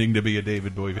pretending to be a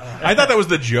David Bowie fan. I thought that was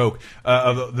the joke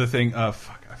of the thing.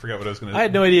 Fuck. I forgot what I was going to. I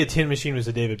had no idea Tin Machine was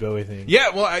a David Bowie thing. Yeah,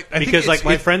 well, I because think like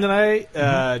my friend and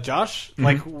I, Josh, Mhm.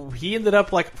 like he ended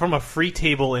up like from a free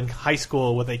table in high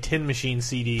school with a Tin Machine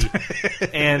CD,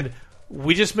 and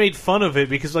we just made fun of it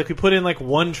because like we put in like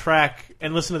one track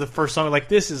and listened to the first song, like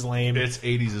this is lame. It's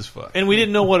 80s as fuck, and we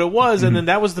didn't know what it was, and then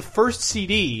that was the first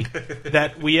CD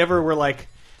that we ever were like,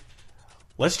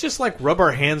 let's just like rub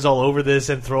our hands all over this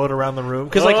and throw it around the room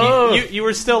because like you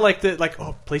were still like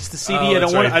place the CD. I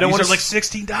don't want to like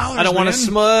 $16. I don't want to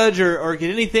smudge or get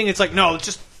anything. It's like no, it's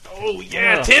just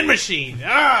Tin Machine.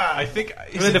 I think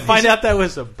and then to find out that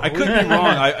was a Bowie. I could be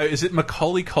wrong. Is it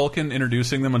Macaulay Culkin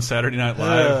introducing them on Saturday Night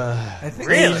Live? I think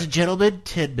Ladies and gentlemen,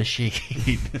 Tin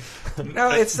Machine.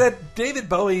 No, it's that David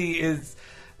Bowie is.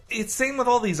 It's same with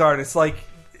all these artists. Like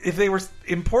if they were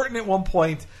important at one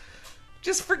point,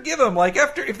 just forgive them. Like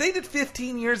if they did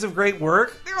 15 years of great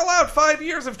work, they're allowed 5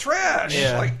 years of trash.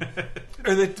 Yeah. Like,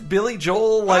 or that Billy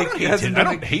Joel like I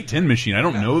don't hate Tin Machine. I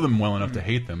don't know them well enough to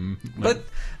hate them. But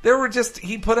there were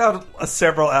he put out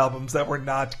several albums that were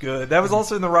not good. That was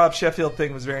also in the Rob Sheffield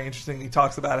thing was very interesting. He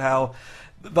talks about how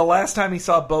the last time he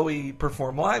saw Bowie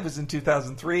perform live was in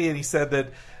 2003, and he said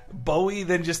that Bowie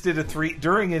then just did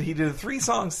during it he did a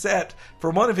 3-song set for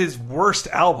one of his worst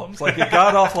albums, like a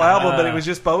god awful album, but it was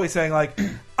just Bowie saying like,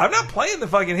 I'm not playing the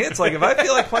fucking hits. Like if I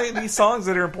feel like playing these songs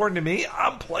that are important to me,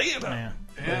 I'm playing them.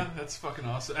 Yeah, that's fucking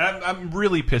awesome. I'm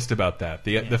really pissed about that.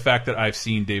 The fact that I've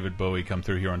seen David Bowie come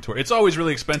through here on tour. It's always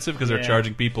really expensive because they're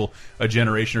charging people a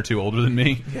generation or two older than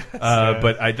me. Yes,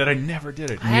 but I never did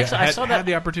it. I saw that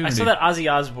the opportunity. I saw that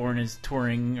Ozzy Osbourne is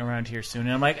touring around here soon,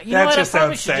 and I'm like, you that know what? just I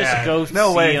probably sounds should sad. just go. No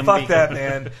see way, him fuck that,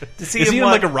 man. To see Is him he in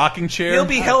like a rocking chair? He'll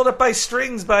be held up by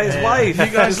strings by his wife. You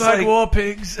guys Just like war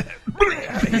pigs?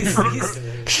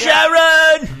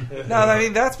 Sharon. No, I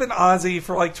mean that's been Ozzy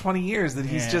for like 20 years. That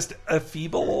he's just a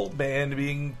feeble old man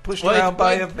being pushed around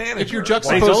by a manager. If you're Well,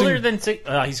 he's older than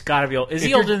he's got to be old. Is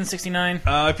he older than 69?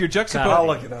 If you're juxtaposing, I'll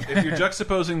look it up. If you're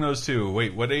juxtaposing those two,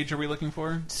 wait, what age are we looking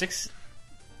for?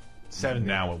 7.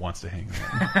 Now it wants to hang.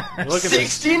 Look at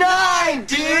 69,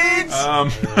 dudes.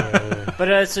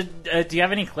 But so, do you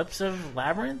have any clips of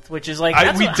Labyrinth? Which is like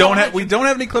we don't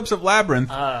have any clips of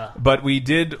Labyrinth, but we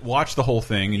did watch the whole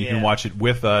thing, and you can watch it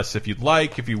with us if you'd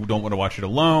like. If you don't want to watch it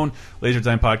alone,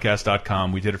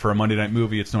 LaserTimePodcast.com. We did it for a Monday night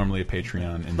movie. It's normally a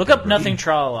Patreon. And look up Nothing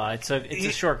Tra-La-La. It's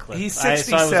a short clip. He's I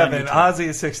saw it was on 67. YouTube. Ozzy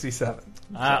is 67.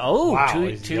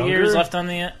 Wow, two years left on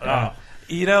the.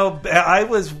 You know, I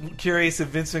was curious if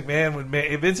Vince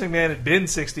McMahon had been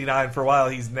 69 for a while.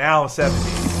 He's now 70.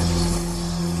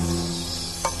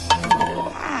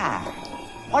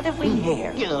 What have we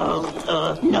here?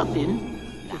 Nothing.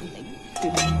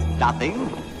 Nothing?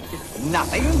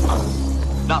 Nothing?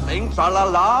 Nothing?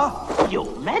 Tra-la-la?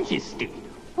 Your Majesty,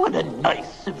 What a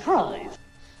nice surprise.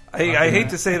 I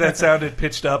hate to say that sounded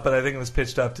pitched up, but I think it was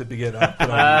pitched up to begin up.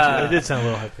 It did sound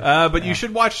a little hype. But you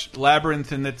should watch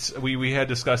Labyrinth, and we had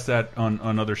discussed that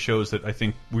on other shows. That I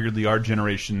think weirdly our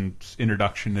generation's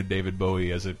introduction to David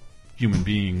Bowie as a human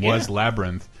being was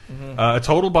Labyrinth, a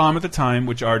total bomb at the time,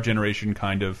 which our generation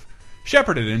kind of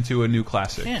shepherded into a new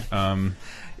classic.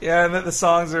 Yeah, and the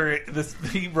songs are.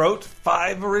 He wrote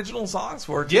 5 original songs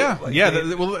for it.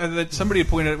 Well, somebody had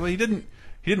pointed out. Well, he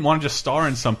didn't want to just star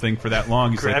in something for that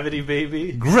long. He's Gravity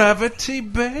Baby. Gravity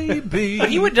Baby. But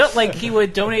he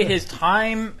would donate his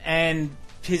time and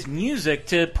his music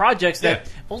to projects that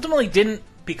ultimately didn't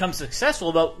become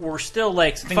successful, but were still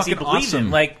like things he believed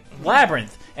in, like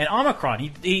Labyrinth and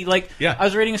Omicron. He I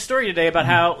was reading a story today about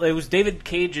how it was David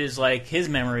Cage's his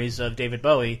memories of David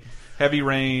Bowie. Heavy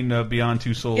Rain, Beyond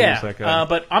Two Souls.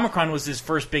 But Omicron was his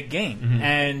first big game,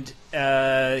 and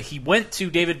he went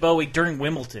to David Bowie during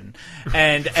Wimbledon,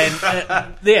 and they set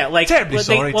up.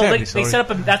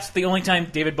 That's the only time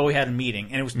David Bowie had a meeting,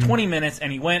 and it was 20 minutes,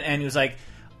 and he went and he was like,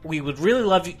 "We would really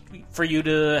love for you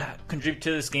to contribute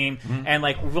to this game, and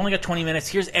we've only got 20 minutes.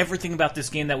 Here's everything about this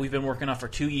game that we've been working on for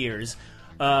 2 years.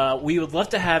 We would love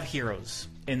to have heroes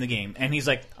in the game." And he's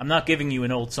like, "I'm not giving you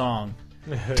an old song."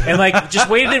 And just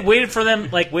waited for them,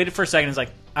 waited for a second. It's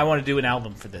like, I want to do an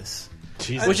album for this.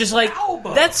 Jesus. Which is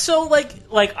that's so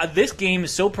this game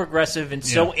is so progressive and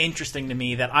so interesting to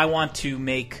me that I want to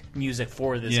make music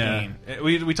for this game.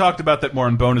 We talked about that more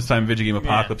in Bonus Time Video Game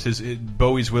Apocalypse.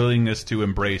 Bowie's willingness to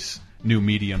embrace new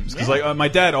mediums, because my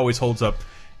dad always holds up.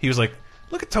 He was like,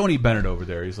 "Look at Tony Bennett over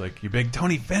there." He's like, "You big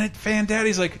Tony Bennett fan, Dad?"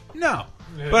 He's like, "No,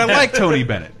 but I like Tony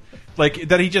Bennett."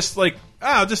 That he just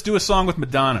I'll just do a song with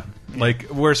Madonna.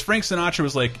 Whereas Frank Sinatra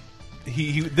was like,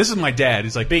 this is my dad.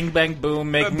 He's like, Bing Bang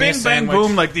Boom, make me a Bing Bang sandwich.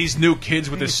 Boom, these new kids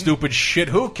with this stupid shit.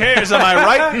 Who cares? Am I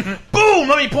right? Boom!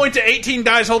 Let me point to 18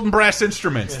 guys holding brass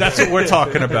instruments. That's what we're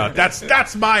talking about.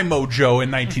 That's my mojo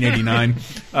in 1989.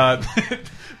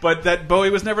 But that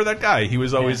Bowie was never that guy. He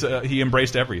was always he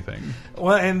embraced everything.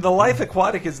 Well, and The Life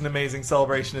Aquatic is an amazing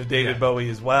celebration of David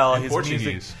Bowie as well. In his Portuguese.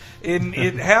 music.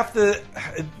 In half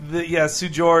Sue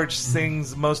George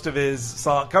sings most of his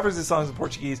covers his songs in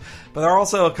Portuguese, but there are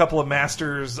also a couple of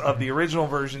masters of the original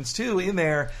versions too in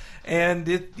there. And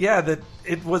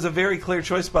it was a very clear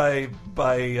choice by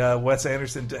Wes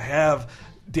Anderson to have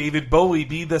David Bowie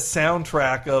be the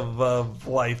soundtrack of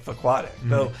Life Aquatic.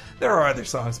 Though there are other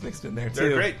songs mixed in there too.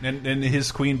 They're great, and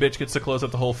his Queen bitch gets to close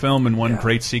out the whole film in one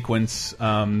great sequence.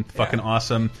 Fucking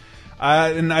awesome.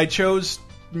 And I chose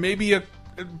maybe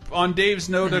on Dave's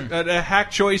note a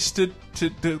hack choice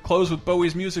to close with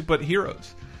Bowie's music, but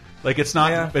Heroes. It's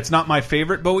not my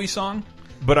favorite Bowie song,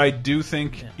 but I do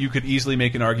think you could easily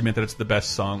make an argument that it's the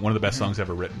best song, one of the best songs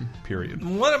ever written. Period.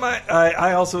 One of my,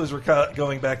 I also was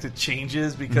going back to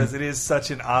Changes because it is such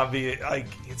an obvious,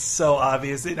 it's so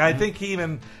obvious, and I think he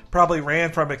even probably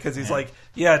ran from it because he's like,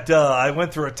 yeah, duh, I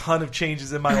went through a ton of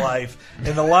changes in my life,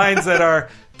 and the lines that are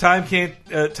time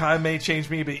may change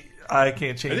me, but I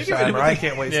can't change time, or I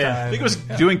can't waste time. I think it was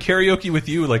doing karaoke with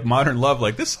you, Modern Love.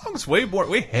 This song's way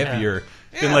heavier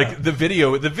than the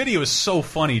video. The video is so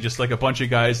funny, just a bunch of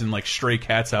guys in Stray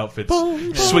Cats outfits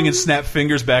swinging snap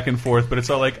fingers back and forth. But it's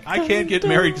all I can't get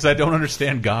married because I don't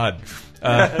understand God.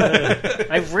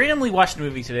 I randomly watched a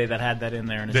movie today that had that in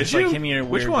there, and it's just him in a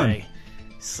weird way.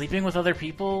 Sleeping with other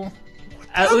people.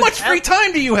 How much free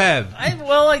time do you have?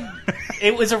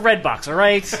 It was a Redbox, all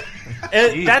right?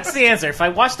 That's the answer. If I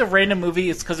watched a random movie,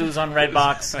 it's because it was on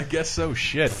Redbox. I guess so.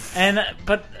 Shit.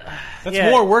 But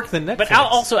that's more work than Netflix. But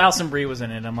also Alison Brie was in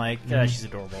it. I'm like, she's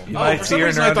adorable. You might see her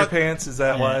in her underpants. Is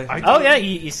that why?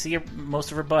 You see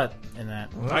most of her butt in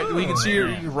that. We can see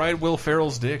her ride Will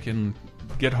Ferrell's dick and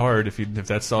get hard if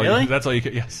that's all. Really? That's all you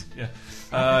can. Yes.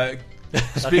 Yeah.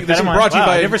 Speaking, this is brought to you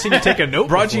by. I've never seen you take a note.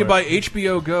 Brought to you by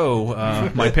HBO Go,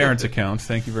 my parents' account.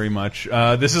 Thank you very much.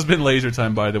 This has been Laser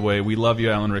Time, by the way. We love you,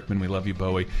 Alan Rickman. We love you,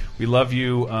 Bowie. We love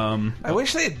you. I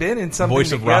wish they had been in something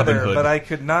Voice together, of Robin Hood. but I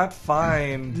could not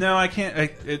find. No, I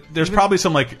can't. There's probably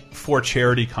some for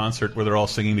charity concert where they're all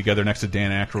singing together next to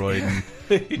Dan Aykroyd.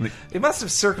 And, they must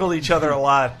have circled each other a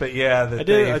lot, but yeah,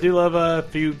 I do love.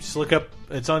 If you just look up,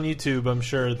 it's on YouTube. I'm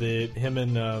sure him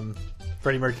and.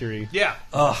 Freddie Mercury. Yeah.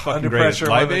 Under Pressure.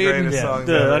 Live Aid.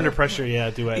 Under Pressure,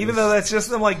 duet. Even though that's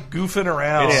just them goofing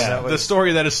around. The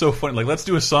story of that is so funny. Let's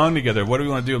do a song together. What do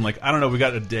we want to do? I'm like, I don't know. We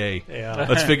got a day. Yeah.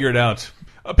 Let's figure it out.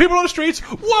 People on the streets.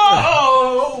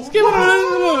 Whoa!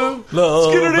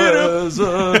 Love is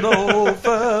an old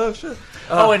fashioned.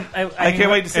 And I can't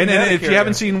wait to see and that. If you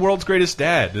haven't seen World's Greatest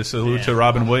Dad, this salute to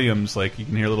Robin Williams. You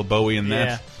can hear a little Bowie in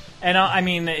that. And I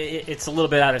mean, it's a little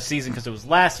bit out of season because it was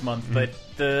last month, but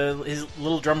his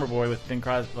little drummer boy with Bing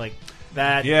Crosby, like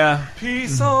that. Yeah.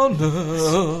 Peace on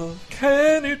earth,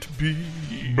 can it be?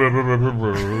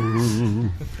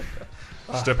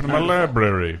 Step into my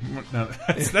library. No,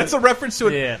 that's a reference to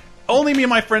it. Yeah. Only me and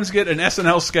my friends get an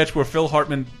SNL sketch where Phil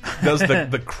Hartman does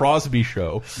the Crosby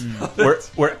Show,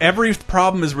 where every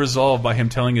problem is resolved by him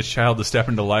telling his child to step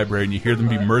into the library, and you hear them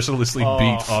be mercilessly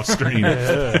beat off screen.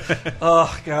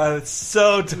 Oh God, it's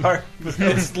so dark.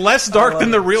 It's less dark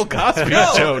than the real Cosby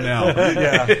Show now.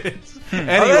 Yeah.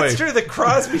 Anyway. Oh, that's true. The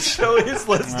Crosby Show is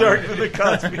less dark than the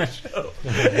Cosby Show.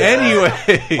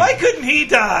 Anyway, why couldn't he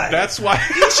die? That's why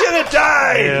he should have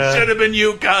died. It should have been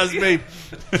you, Cosby.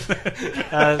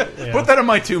 Put that on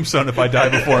my tombstone if I die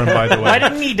before him, by the way. Why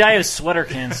didn't he die of sweater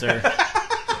cancer?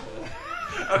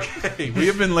 Okay, we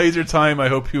have been Laser Time. I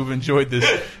hope you've enjoyed this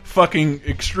fucking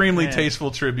extremely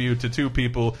tasteful tribute to two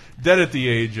people dead at the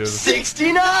age of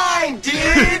 69,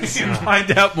 dudes! You can find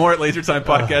out more at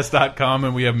lasertimepodcast.com,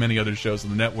 and we have many other shows on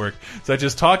the network, such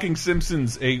as Talking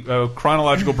Simpsons, a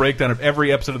chronological breakdown of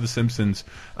every episode of The Simpsons,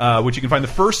 which you can find the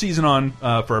first season on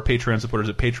for our Patreon supporters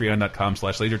at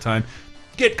patreon.com/lasertime.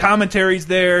 Get commentaries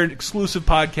there, exclusive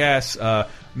podcasts.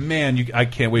 Man, I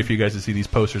can't wait for you guys to see these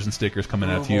posters and stickers coming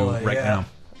out to you now.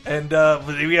 And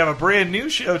we have a brand new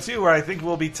show, too, where I think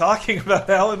we'll be talking about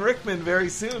Alan Rickman very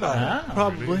soon on it.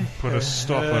 Probably. Put a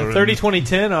stopper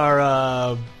 30-2010,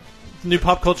 our new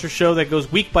pop culture show that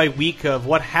goes week by week of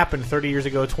what happened 30 years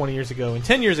ago, 20 years ago, and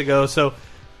 10 years ago. So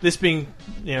this being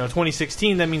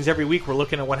 2016, that means every week we're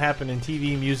looking at what happened in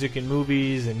TV, music, and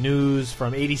movies, and news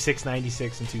from 86,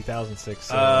 96, and 2006.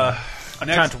 So, I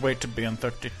can't wait to be on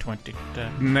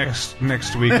 30-2010.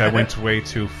 Next week, I went way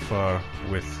too far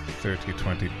with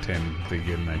 30-2010, the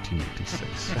year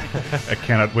 1986. I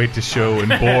cannot wait to show and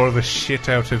bore the shit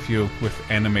out of you with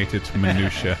animated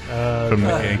minutia from the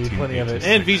 1880s.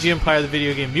 And VG Empire, the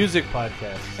video game music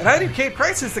podcast. And I do Cape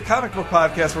Crisis, the comic book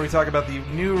podcast, where we talk about the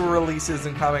new releases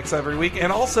in comics every week,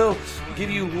 and also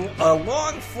give you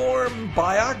long-form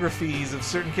biographies of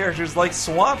certain characters like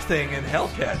Swamp Thing and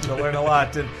Hellcat to learn a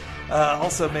lot. And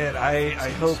also, man, I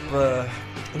hope...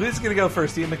 who's going to go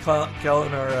first, Ian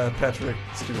McKellen or Patrick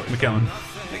Stewart? McKellen.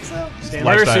 Think so?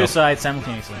 Murder, suicide,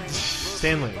 simultaneously.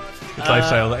 Stanley. It's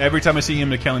lifestyle. Every time I see Ian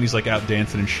McKellen, he's like out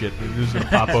dancing and shit. He's going to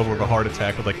pop over with a heart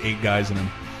attack with like 8 guys in him.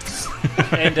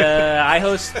 And I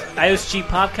host Cheap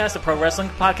Podcast, a pro wrestling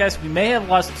podcast. We may have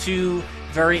lost 2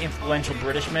 very influential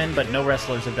British men, but no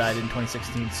wrestlers have died in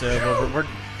 2016, so we're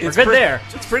good there.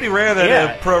 It's pretty rare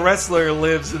that a pro wrestler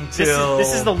lives until...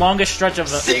 This is the longest stretch of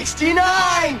the...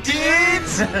 69,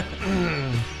 dudes!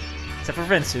 Except for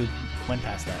Vince, who went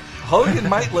past that. Hogan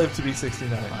might live to be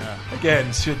 69.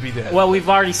 Again, should be dead. Well, we've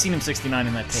already seen him 69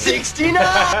 in that tape.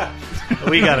 69!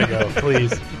 We gotta go,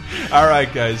 please. All right,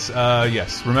 guys.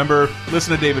 Yes, remember,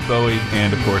 listen to David Bowie,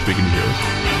 and of course, Weekend Heroes.